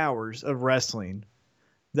 2 hours of wrestling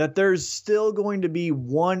that there's still going to be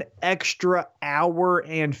 1 extra hour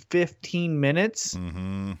and 15 minutes,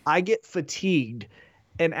 I get fatigued.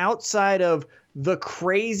 And outside of the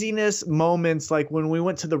craziness moments, like when we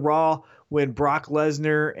went to the Raw, when Brock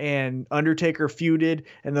Lesnar and Undertaker feuded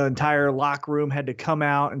and the entire locker room had to come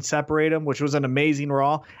out and separate them, which was an amazing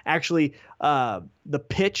Raw. Actually, The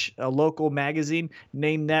Pitch, a local magazine,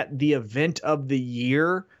 named that the event of the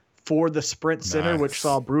year for the Sprint Center, which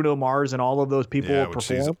saw Bruno Mars and all of those people which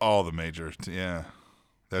perform. sees all the majors. Yeah.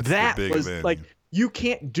 That's that the big was event. like, you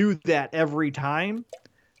can't do that every time.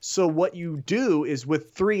 So what you do is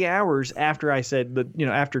with 3 hours after I said,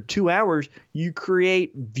 after 2 hours, you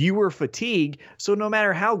create viewer fatigue. So no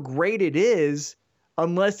matter how great it is,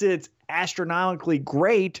 unless it's astronomically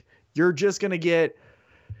great, you're just going to get,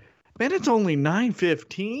 man, it's only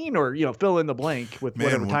 9:15 or, fill in the blank with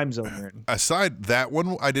whatever time zone you're in. Aside that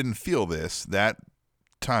one, I didn't feel this. That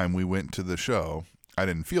time we went to the show, I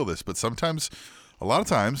didn't feel this. But sometimes, a lot of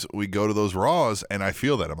times, we go to those Raws and I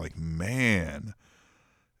feel that. I'm like, man.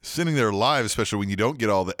 Sitting there live, especially when you don't get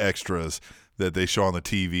all the extras that they show on the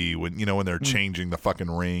TV, when they're changing the fucking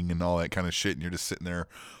ring and all that kind of shit, and you're just sitting there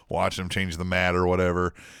watching them change the mat or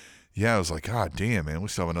whatever. Yeah, I was like, God damn, man, we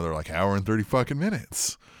still have another hour and 30 fucking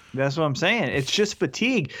minutes. That's what I'm saying. It's just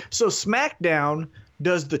fatigue. So SmackDown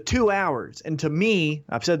does the 2 hours, and to me,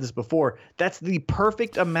 I've said this before, that's the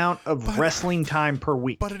perfect amount of wrestling time per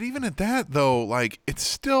week. But even at that, though, it's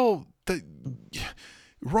still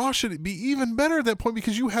Raw should be even better at that point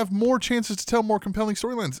because you have more chances to tell more compelling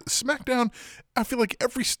storylines. SmackDown, I feel like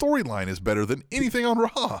every storyline is better than anything on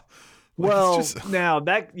Raw.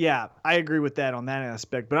 I agree with that on that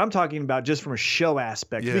aspect, but I'm talking about just from a show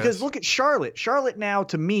aspect. Yes. Because look at Charlotte. Charlotte now,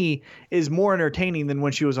 to me, is more entertaining than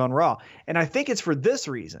when she was on Raw. And I think it's for this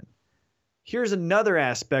reason. Here's another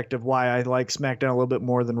aspect of why I like SmackDown a little bit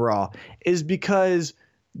more than Raw, is because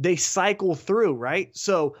they cycle through, right?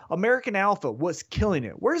 So American Alpha was killing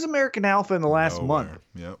it. Where's American Alpha in the last month?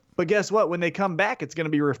 Yep. But guess what? When they come back, it's going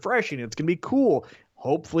to be refreshing. It's going to be cool.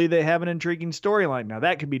 Hopefully they have an intriguing storyline. Now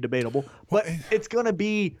that could be debatable, but it's going to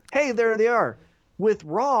be, hey, there they are. With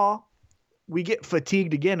Raw, we get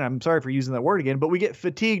fatigued again. I'm sorry for using that word again, but we get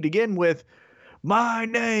fatigued again with my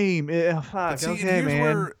name. And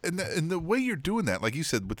the way you're doing that, like you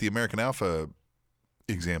said with the American Alpha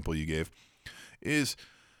example you gave, is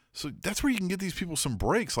so that's where you can get these people some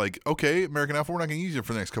breaks. Like, okay, American Alpha, we're not going to use you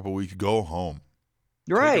for the next couple of weeks. Go home.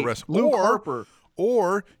 Right. Luke Harper.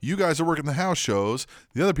 Or you guys are working the house shows.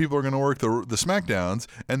 The other people are going to work the SmackDowns.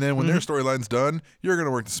 And then when their storyline's done, you're going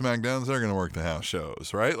to work the SmackDowns. They're going to work the house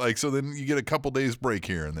shows, right? So then you get a couple days break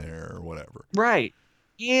here and there or whatever. Right.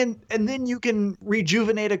 And then you can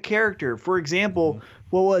rejuvenate a character. For example,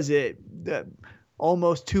 what was it?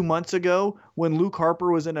 Almost 2 months ago when Luke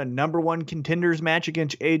Harper was in a #1 contenders match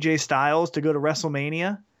against AJ Styles to go to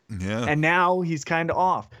WrestleMania. Yeah. And now he's kind of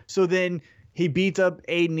off. So then he beats up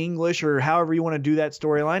Aiden English or however you want to do that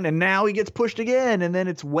storyline. And now he gets pushed again. And then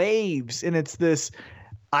it's waves. And it's this,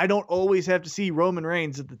 I don't always have to see Roman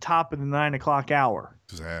Reigns at the top of the 9 o'clock hour.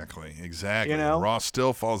 Exactly. Ross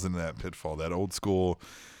still falls into that pitfall, that old school,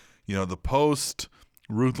 the post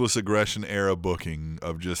Ruthless Aggression era booking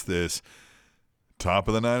of just this, top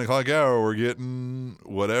of the 9 o'clock hour, we're getting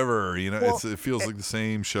whatever, it feels like the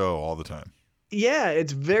same show all the time. Yeah,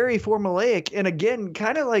 it's very formulaic. And again,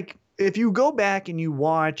 kind of like if you go back and you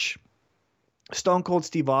watch Stone Cold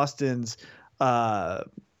Steve Austin's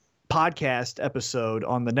podcast episode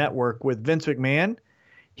on the network with Vince McMahon,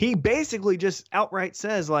 he basically just outright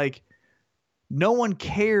says, no one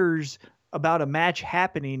cares about a match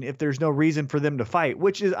happening if there's no reason for them to fight,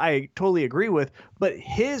 which is I totally agree with. But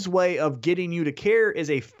his way of getting you to care is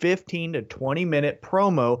a 15 to 20 minute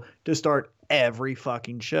promo to start every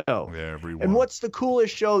fucking show. Everyone. And what's the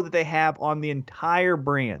coolest show that they have on the entire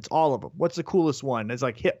brands? All of them. What's the coolest one? It's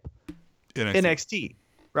HIP. NXT.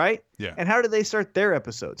 right? Yeah. And how do they start their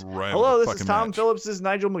episodes? Right. Hello, this is Tom Phillips. This is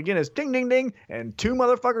Nigel McGuinness. Ding, ding, ding. And two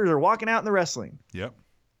motherfuckers are walking out in the wrestling. Yep.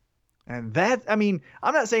 And that, I mean,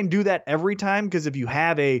 I'm not saying do that every time, because if you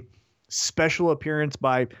have a special appearance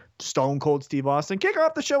by Stone Cold Steve Austin, kick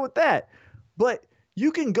off the show with that. But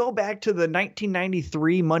you can go back to the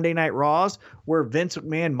 1993 Monday Night Raws where Vince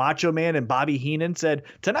McMahon, Macho Man, and Bobby Heenan said,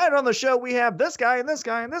 tonight on the show we have this guy and this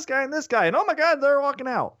guy and this guy and this guy. And oh my God, they're walking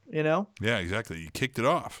out, you know? Yeah, exactly. You kicked it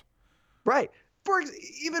off. Right.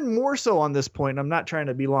 Even more so on this point, I'm not trying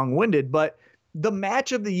to be long-winded, but the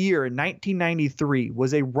match of the year in 1993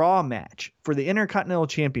 was a Raw match for the Intercontinental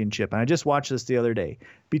Championship. And I just watched this the other day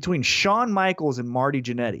between Shawn Michaels and Marty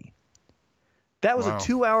Jannetty. That was a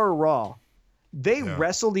 2-hour Raw. They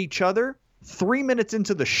wrestled each other 3 minutes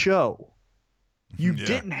into the show. You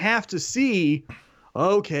didn't have to see,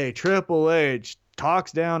 okay, Triple H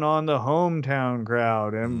talks down on the hometown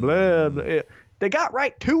crowd and blah, blah. They got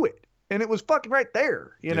right to it. And it was fucking right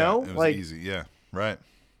there, you know? It was easy. Yeah. Right.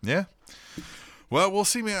 Yeah. Well, we'll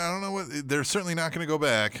see, man. I don't know what they're certainly not going to go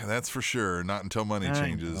back. That's for sure. Not until money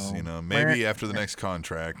changes. You know, maybe after the next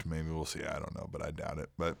contract. Maybe we'll see. I don't know, but I doubt it.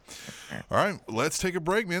 But all right, let's take a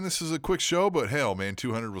break, man. This is a quick show, but hell, man,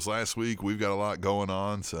 200 was last week. We've got a lot going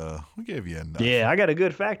on, so we gave you enough. Yeah, I got a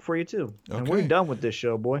good fact for you too. Okay. And we're done with this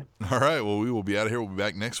show, boy. All right. Well, we will be out of here. We'll be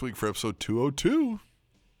back next week for episode 202.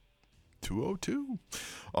 202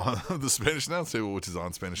 on the Spanish Announce Table, which is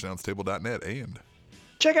on SpanishAnnounceTable.net. And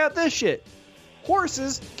check out this shit.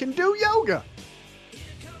 Horses can do yoga.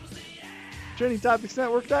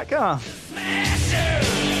 TrendingTopicsNetwork.com.